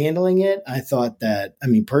job handling it. I thought that,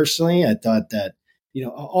 personally, I thought that,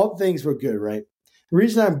 all things were good, right? The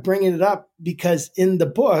reason I'm bringing it up, because in the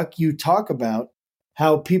book, you talk about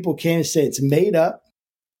how people came and say it's made up.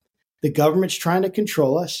 The government's trying to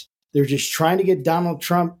control us. They're just trying to get Donald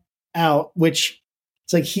Trump out, which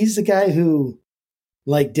it's like he's the guy who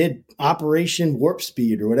like did Operation Warp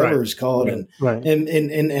Speed or whatever it was called and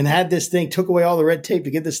had this thing, took away all the red tape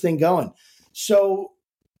to get this thing going. So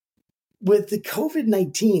with the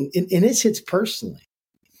COVID-19, and this hits personally,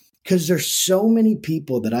 because there's so many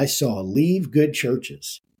people that I saw leave good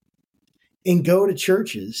churches and go to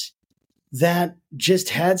churches that just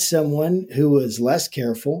had someone who was less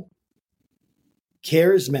careful,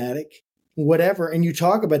 charismatic, whatever. And you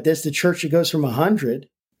talk about this, the church that goes from 100,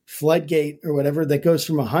 Floodgate or whatever, that goes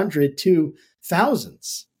from 100 to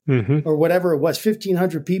thousands or whatever it was,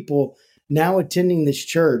 1,500 people now attending this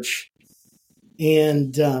church.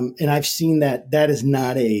 And I've seen that is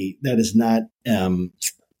not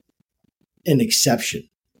an exception,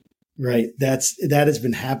 right? That has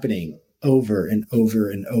been happening over and over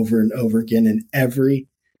and over and over again in every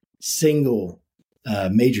single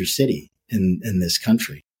major city in this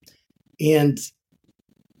country. And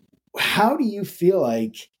how do you feel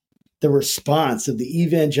like the response of the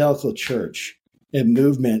evangelical church and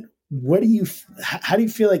movement? How do you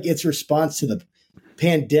feel like its response to the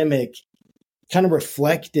pandemic kind of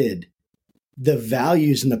reflected the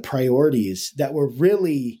values and the priorities that were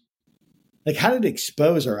really, like, how did it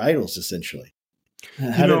expose our idols, essentially?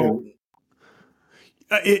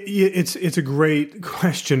 It's a great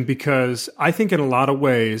question, because I think in a lot of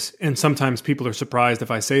ways, and sometimes people are surprised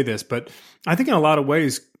if I say this, but I think in a lot of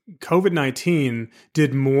ways, COVID-19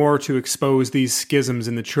 did more to expose these schisms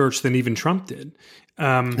in the church than even Trump did.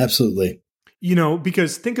 Absolutely.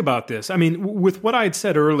 Because think about this. With what I had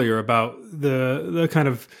said earlier about the kind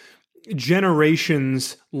of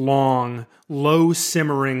generations long, low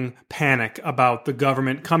simmering panic about the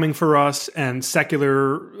government coming for us, and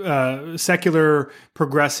secular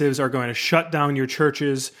progressives are going to shut down your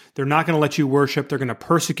churches. They're not going to let you worship. They're going to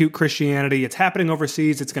persecute Christianity. It's happening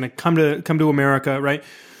overseas. It's going to come to America, right?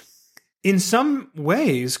 In some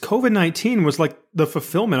ways, COVID-19 was like the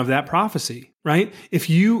fulfillment of that prophecy, right?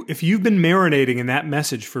 If you've been marinating in that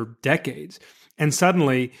message for decades, and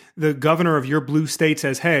suddenly the governor of your blue state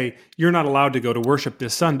says, hey, you're not allowed to go to worship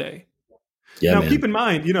this Sunday. Yeah, now, keep in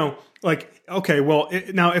mind, okay, well,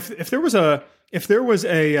 now if there was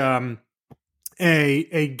a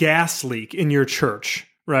gas leak in your church,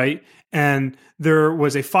 right? And there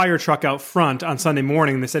was a fire truck out front on Sunday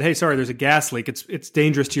morning, and they said, hey, sorry, there's a gas leak. It's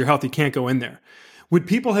dangerous to your health. You can't go in there. Would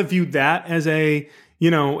people have viewed that as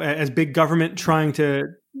as big government trying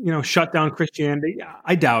to, shut down Christianity?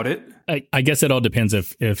 I doubt it. I guess it all depends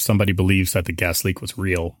if somebody believes that the gas leak was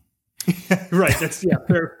real. Right. That's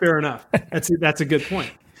fair enough. That's a good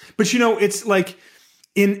point. But it's like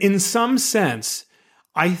in some sense,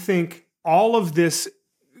 I think all of this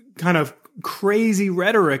kind of crazy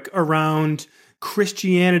rhetoric around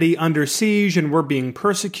Christianity under siege and we're being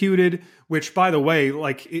persecuted, which, by the way,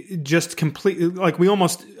 it just completely, we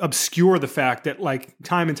almost obscure the fact that,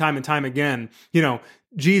 time and time and time again,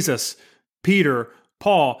 Jesus, Peter,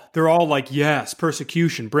 Paul, they're all like, yes,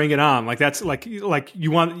 persecution, bring it on. Like that's like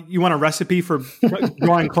you want a recipe for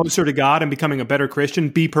drawing closer to God and becoming a better Christian,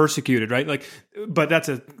 be persecuted, right? Like, but that's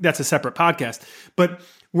a separate podcast. But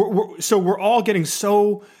we're all getting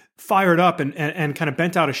so fired up and kind of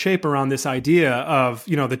bent out of shape around this idea of,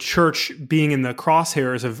 the church being in the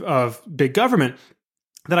crosshairs of big government,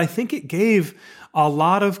 that I think it gave a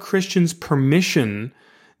lot of Christians permission,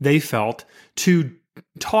 they felt, to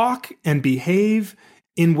talk and behave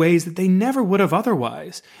in ways that they never would have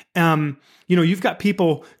otherwise. You've got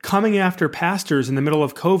people coming after pastors in the middle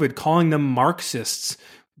of COVID, calling them Marxists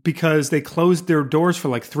because they closed their doors for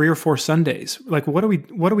like 3 or 4 Sundays. Like, what are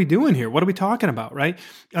we doing here? What are we talking about, right?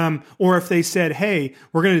 Or if they said, hey,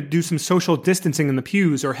 we're going to do some social distancing in the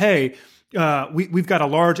pews, or hey, we've got a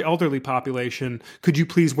large elderly population, could you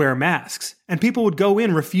please wear masks? And people would go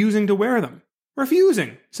in refusing to wear them.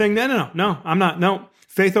 Saying, no, I'm not, no,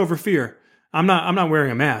 faith over fear. I'm not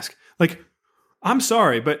wearing a mask. Like, I'm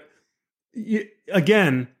sorry, but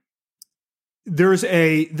again, this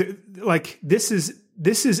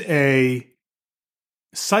is a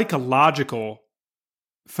psychological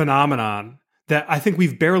phenomenon that I think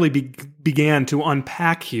we've barely began to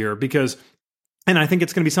unpack here, and I think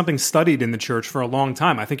it's going to be something studied in the church for a long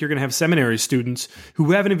time. I think you're going to have seminary students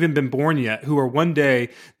who haven't even been born yet, who are one day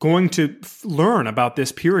going to learn about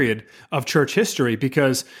this period of church history,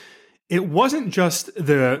 because it wasn't just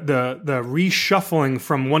the reshuffling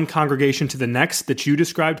from one congregation to the next that you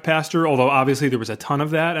described, Pastor, although obviously there was a ton of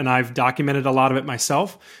that, and I've documented a lot of it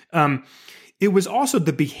myself. It was also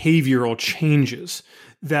the behavioral changes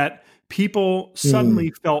that people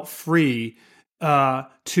suddenly felt free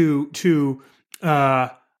to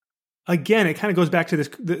again, it kind of goes back to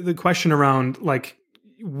the question around like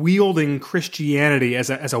wielding Christianity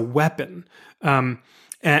as a weapon,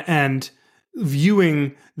 and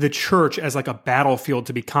viewing the church as like a battlefield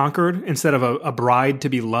to be conquered instead of a bride to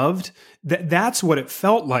be loved. That's what it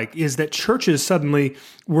felt like, is that churches suddenly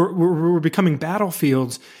were becoming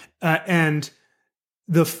battlefields, and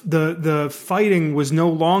the fighting was no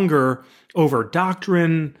longer over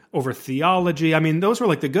doctrine, over theology. I mean, those were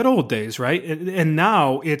like the good old days, right? And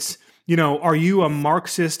now it's, are you a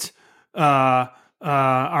Marxist? Are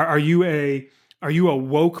you a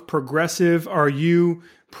woke progressive? Are you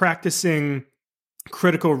practicing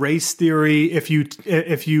critical race theory if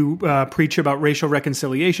you preach about racial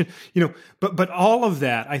reconciliation? But all of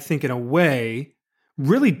that, I think, in a way,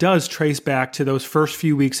 really does trace back to those first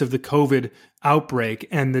few weeks of the COVID outbreak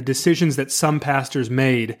and the decisions that some pastors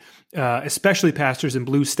made, especially pastors in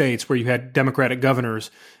blue states where you had Democratic governors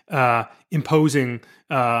imposing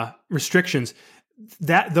restrictions.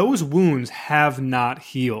 That those wounds have not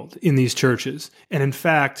healed in these churches. And in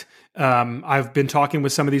fact, I've been talking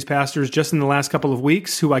with some of these pastors just in the last couple of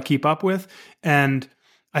weeks who I keep up with, and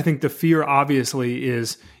I think the fear obviously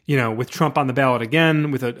is, with Trump on the ballot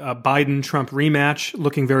again, with a Biden-Trump rematch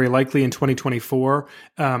looking very likely in 2024,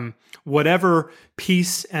 whatever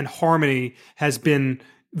peace and harmony has been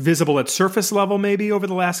visible at surface level maybe over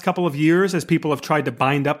the last couple of years as people have tried to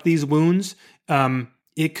bind up these wounds,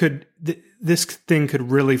 this thing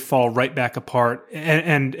could really fall right back apart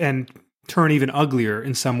and turn even uglier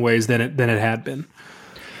in some ways than it had been.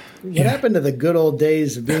 What happened to the good old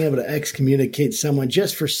days of being able to excommunicate someone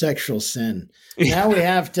just for sexual sin? Now we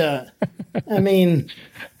have to. I mean,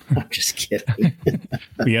 I'm just kidding.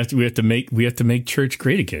 we have to make church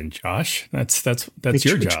great again, Josh. That's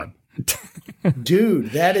your job.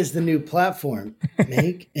 Dude, that is the new platform.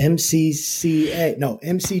 Make MCCA. No,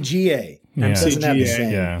 MCGA. Yeah. Doesn't have the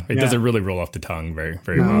same. Yeah, it doesn't really roll off the tongue very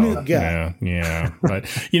well. Yeah. But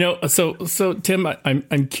so Tim,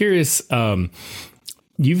 I'm curious.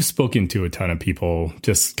 You've spoken to a ton of people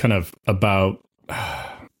just kind of about,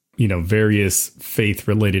 various faith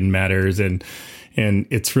related matters, and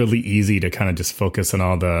it's really easy to kind of just focus on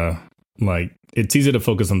all the, it's easy to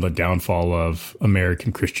focus on the downfall of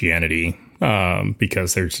American Christianity,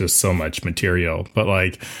 because there's just so much material.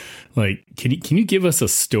 But can you give us a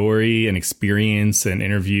story, an experience, an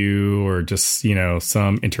interview, or just,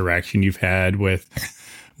 some interaction you've had with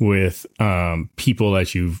people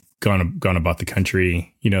that you've gone about the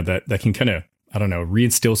country, that can kind of, I don't know,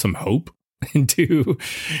 reinstill some hope into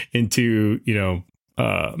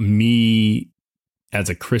me as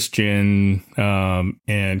a Christian,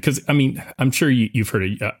 and because I'm sure you've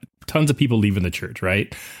heard tons of people leaving the church,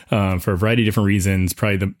 right? For a variety of different reasons.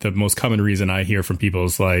 Probably the most common reason I hear from people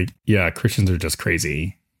is like, yeah, Christians are just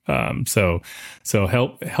crazy. So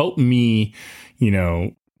help me,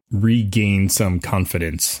 regain some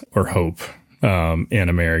confidence or hope in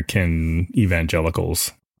American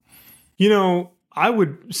evangelicals. I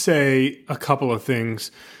would say a couple of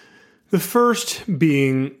things. The first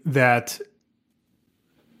being that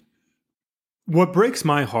what breaks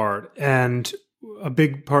my heart, and a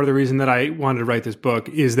big part of the reason that I wanted to write this book,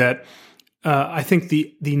 is that I think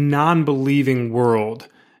the non-believing world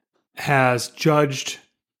has judged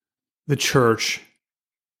the church,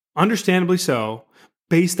 understandably so,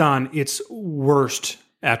 based on its worst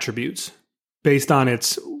attributes, based on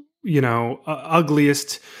its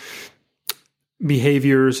ugliest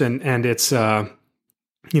behaviors and its and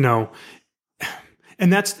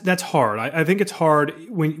that's hard. I think it's hard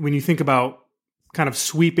when you think about kind of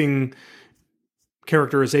sweeping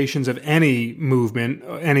characterizations of any movement,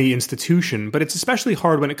 any institution, but it's especially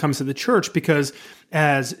hard when it comes to the church because,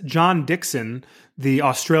 as John Dickson, the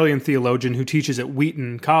Australian theologian who teaches at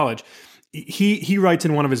Wheaton College, he writes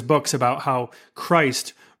in one of his books about how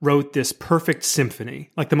Christ wrote this perfect symphony,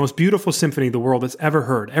 like the most beautiful symphony the world has ever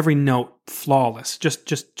heard. Every note flawless,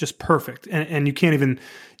 just perfect, and you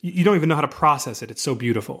don't even know how to process it. It's so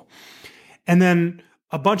beautiful. And then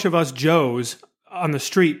a bunch of us Joes on the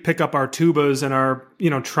street pick up our tubas and our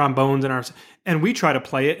trombones and we try to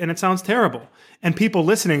play it, and it sounds terrible. And people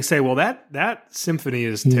listening say, "Well, that symphony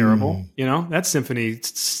is terrible. That symphony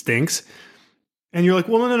stinks." And you're like,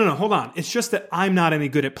 "Well, no, hold on. It's just that I'm not any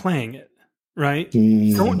good at playing it." Right?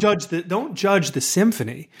 Don't judge the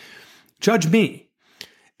symphony. Judge me.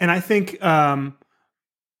 And I think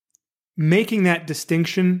making that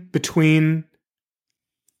distinction between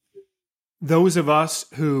those of us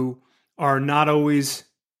who are not always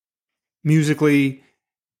musically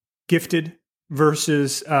gifted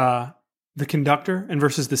versus the conductor and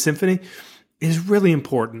versus the symphony is really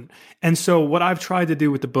important. And so what I've tried to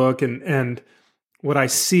do with the book and what I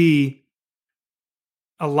see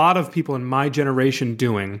a lot of people in my generation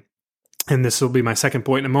doing, and this will be my second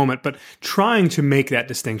point in a moment, but trying to make that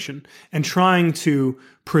distinction and trying to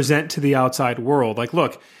present to the outside world, like,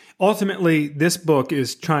 look, ultimately this book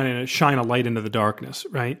is trying to shine a light into the darkness,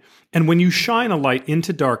 right? And when you shine a light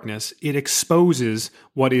into darkness, it exposes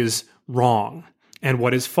what is wrong and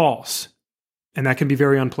what is false. And that can be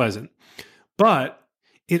very unpleasant. But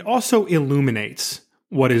it also illuminates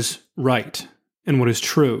what is right and what is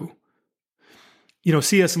true.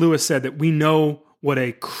 C.S. Lewis said that we know what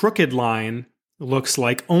a crooked line looks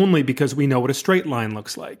like only because we know what a straight line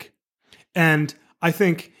looks like. And I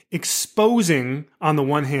think exposing on the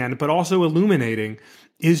one hand, but also illuminating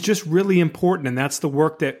is just really important. And that's the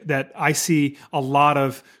work that I see a lot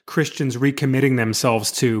of Christians recommitting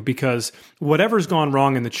themselves to, because whatever's gone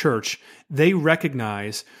wrong in the church, they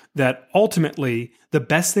recognize that ultimately the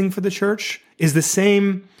best thing for the church is the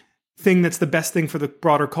same thing that's the best thing for the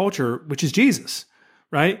broader culture, which is Jesus.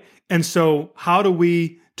 Right? And so how do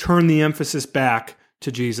we turn the emphasis back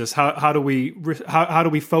to Jesus? How do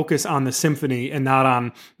we focus on the symphony and not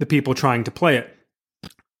on the people trying to play it?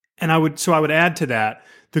 And I would add to that,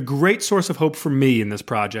 the great source of hope for me in this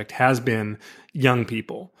project has been young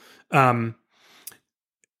people.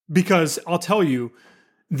 Because I'll tell you,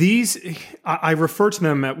 I refer to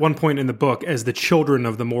them at one point in the book as the children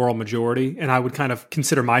of the moral majority, and I would kind of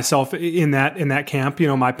consider myself in that camp.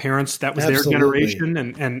 My parents, that was their generation,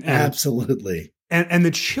 and absolutely. And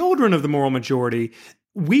the children of the moral majority,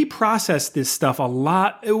 we process this stuff a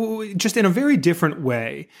lot, just in a very different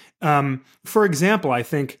way. For example, I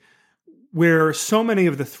think where so many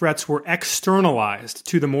of the threats were externalized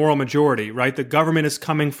to the moral majority, right? The government is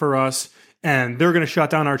coming for us, and they're going to shut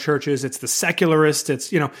down our churches. It's the secularists.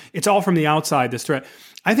 It's all from the outside, this threat.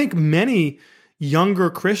 I think many younger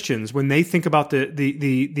Christians, when they think about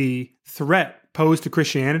the threat posed to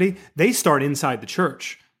Christianity, they start inside the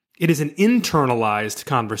church. It is an internalized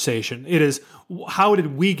conversation. It is, how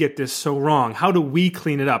did we get this so wrong? How do we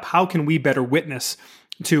clean it up? How can we better witness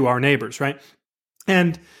to our neighbors, right?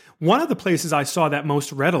 And one of the places I saw that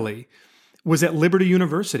most readily was at Liberty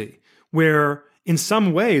University, where in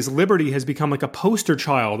some ways, Liberty has become like a poster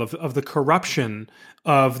child of the corruption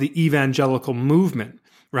of the evangelical movement,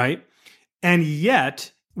 right? And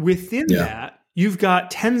yet, within that, you've got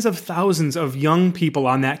tens of thousands of young people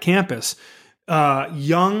on that campus,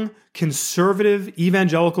 young, conservative,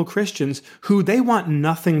 evangelical Christians who they want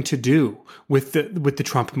nothing to do with the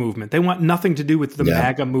Trump movement. They want nothing to do with the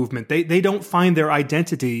MAGA movement. They don't find their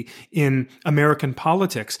identity in American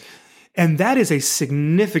politics. And that is a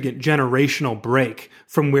significant generational break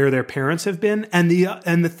from where their parents have been. And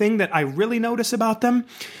the thing that I really notice about them,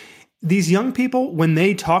 these young people, when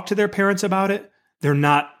they talk to their parents about it, they're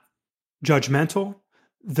not judgmental.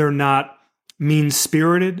 They're not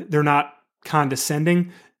mean-spirited. They're not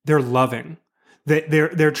condescending. They're loving.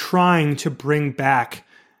 They're trying to bring back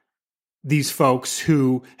these folks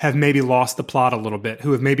who have maybe lost the plot a little bit,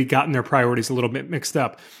 who have maybe gotten their priorities a little bit mixed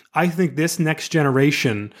up. I think this next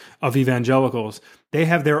generation of evangelicals, they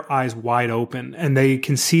have their eyes wide open and they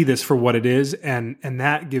can see this for what it is. And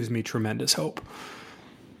that gives me tremendous hope.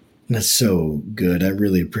 That's so good. I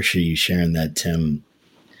really appreciate you sharing that, Tim.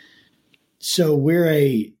 So we're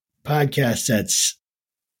a podcast that's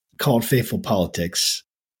called Faithful Politics.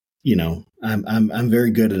 You know, I'm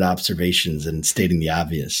very good at observations and stating the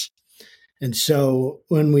obvious. And so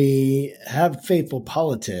when we have Faithful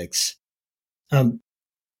Politics, the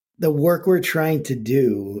work we're trying to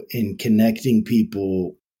do in connecting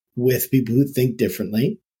people with people who think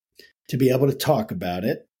differently, to be able to talk about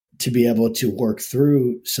it, to be able to work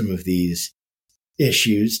through some of these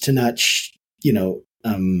issues, to not,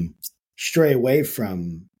 stray away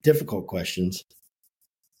from difficult questions.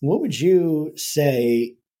 What would you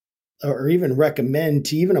say or even recommend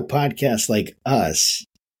to even a podcast like us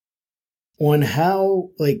on how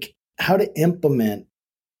to implement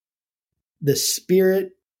the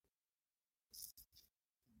spirit,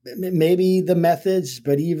 maybe the methods,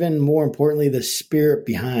 but even more importantly, the spirit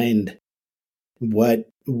behind what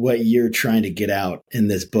you're trying to get out in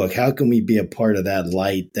this book? How can we be a part of that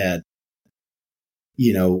light, that,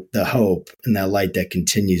 the hope and that light that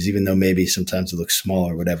continues, even though maybe sometimes it looks small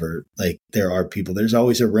or whatever? Like, there are people, there's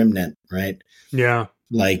always a remnant, right? Yeah.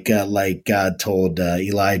 Like God told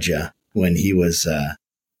Elijah when he was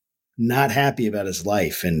not happy about his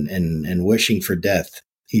life and wishing for death.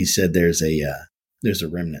 He said, there's a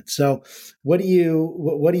remnant. So what do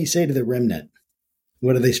you say to the remnant?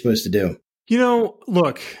 What are they supposed to do?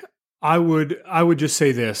 Look, I would just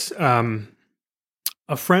say this.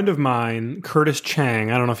 A friend of mine, Curtis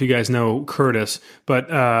Chang, I don't know if you guys know Curtis, but,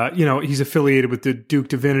 he's affiliated with the Duke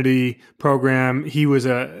Divinity program. He was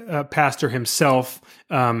a pastor himself.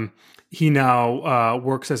 He now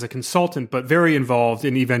works as a consultant, but very involved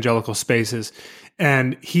in evangelical spaces.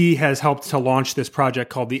 And he has helped to launch this project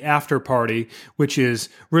called the After Party, which is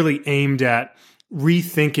really aimed at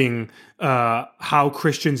rethinking how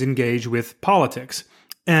Christians engage with politics.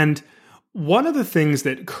 And one of the things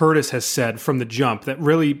that Curtis has said from the jump that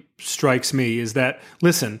really strikes me is that,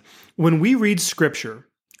 listen, when we read Scripture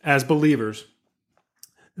as believers,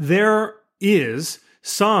 there is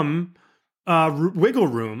some wiggle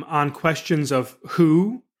room on questions of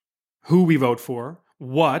who we vote for,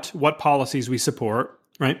 what policies we support,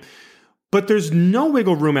 right? But there's no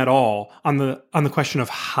wiggle room at all on the question of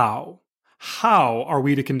how. How are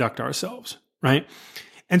we to conduct ourselves, right?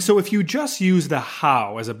 And so if you just use the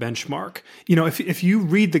how as a benchmark, if you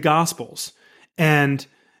read the Gospels and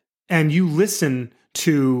you listen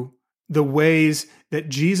to the ways that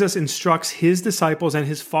Jesus instructs his disciples and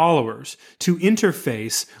his followers to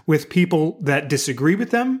interface with people that disagree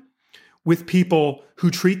with them, with people who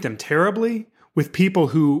treat them terribly, with people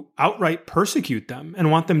who outright persecute them and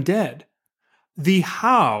want them dead, the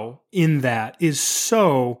how in that is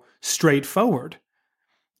so straightforward.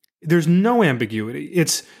 There's no ambiguity.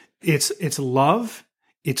 It's love,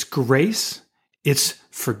 it's grace, it's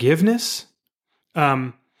forgiveness.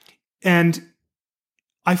 And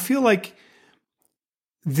I feel like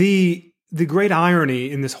the great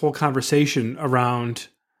irony in this whole conversation around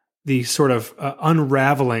the sort of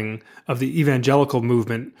unraveling of the evangelical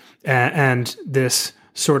movement and this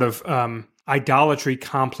sort of idolatry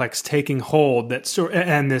complex taking hold,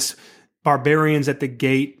 and this barbarians at the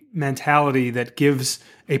gate mentality that gives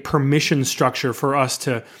a permission structure for us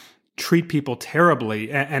to treat people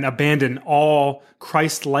terribly and abandon all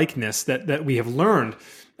Christ-likeness that we have learned.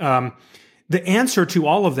 The answer to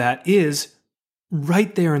all of that is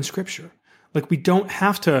right there in Scripture. Like, we don't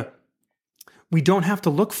have to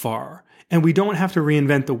look far, and we don't have to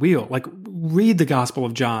reinvent the wheel. Like, read the Gospel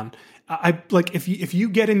of John. If you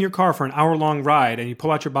get in your car for an hour-long ride and you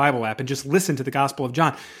pull out your Bible app and just listen to the Gospel of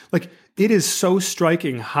John, like, it is so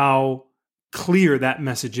striking how clear that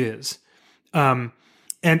message is. And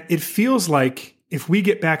it feels like if we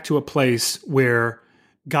get back to a place where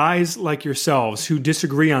guys like yourselves who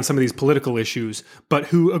disagree on some of these political issues, but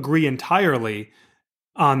who agree entirely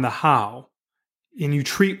on the how, and you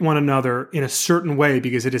treat one another in a certain way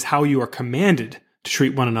because it is how you are commanded to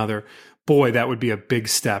treat one another, boy, that would be a big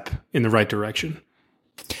step in the right direction.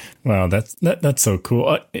 Wow, that's so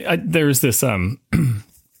cool. There's this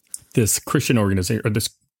this Christian organization, or this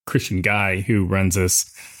Christian guy who runs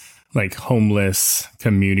this like homeless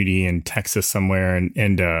community in Texas somewhere,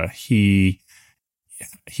 and he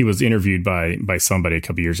was interviewed by somebody a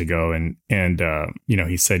couple years ago, and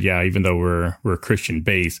he said, yeah, even though we're Christian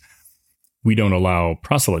based, we don't allow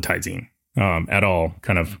proselytizing at all,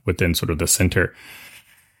 kind of within sort of the center.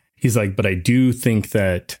 He's like, but I do think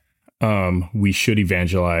that we should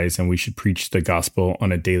evangelize and we should preach the gospel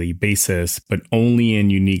on a daily basis, but only in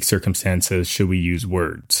unique circumstances should we use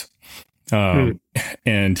words. And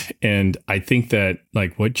I think that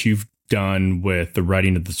like what you've done with the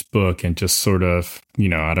writing of this book and just sort of,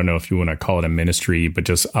 I don't know if you want to call it a ministry, but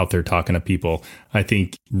just out there talking to people, I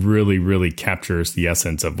think really, really captures the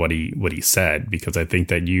essence of what he said, because I think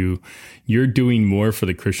that you're doing more for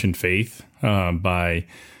the Christian faith by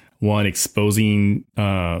one, exposing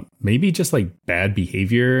maybe just like bad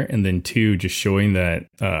behavior, and then two, just showing that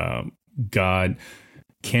God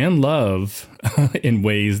can love in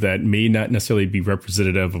ways that may not necessarily be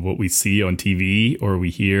representative of what we see on TV or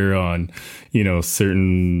we hear on,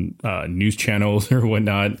 certain news channels or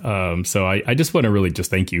whatnot. So I just want to really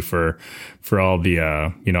just thank you for all the,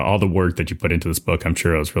 all the work that you put into this book. I'm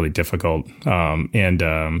sure it was really difficult. And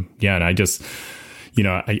I just,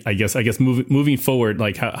 I guess moving forward,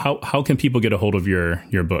 like how can people get a hold of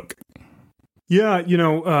your book? Yeah,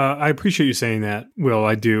 I appreciate you saying that, Will.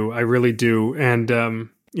 I do. I really do. And,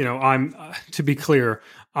 I'm, to be clear,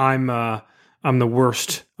 I'm the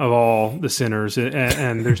worst of all the sinners,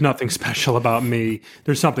 and there's nothing special about me.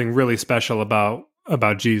 There's something really special about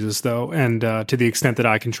Jesus, though. And to the extent that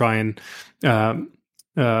I can try and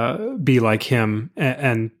be like him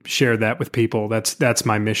and share that with people, that's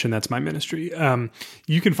my mission. That's my ministry.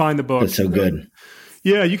 You can find the book. That's so good.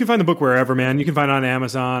 Yeah, you can find the book wherever, man. You can find it on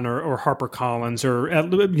Amazon or HarperCollins or at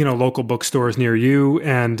local bookstores near you.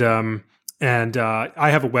 And I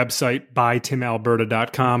have a website,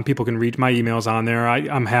 buytimalberta.com. People can read my emails on there.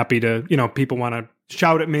 I'm happy to, people want to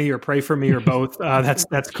shout at me or pray for me or both.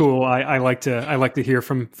 That's cool. I like to hear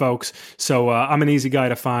from folks. So I'm an easy guy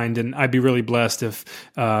to find, and I'd be really blessed if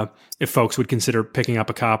folks would consider picking up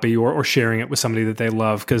a copy or sharing it with somebody that they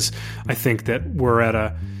love, because I think that we're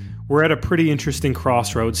at a pretty interesting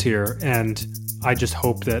crossroads here, and I just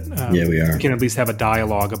hope that we can at least have a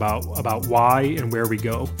dialogue about why and where we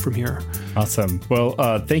go from here. Awesome. Well,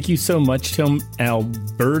 thank you so much, Tim.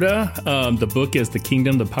 Alberta. The book is The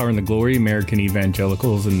Kingdom, the Power, and the Glory, American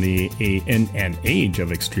Evangelicals in an Age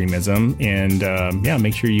of Extremism. And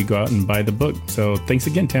make sure you go out and buy the book. So thanks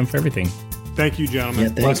again, Tim, for everything. Thank you, gentlemen. Yeah,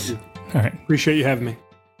 thanks. Bless you. All right. Appreciate you having me.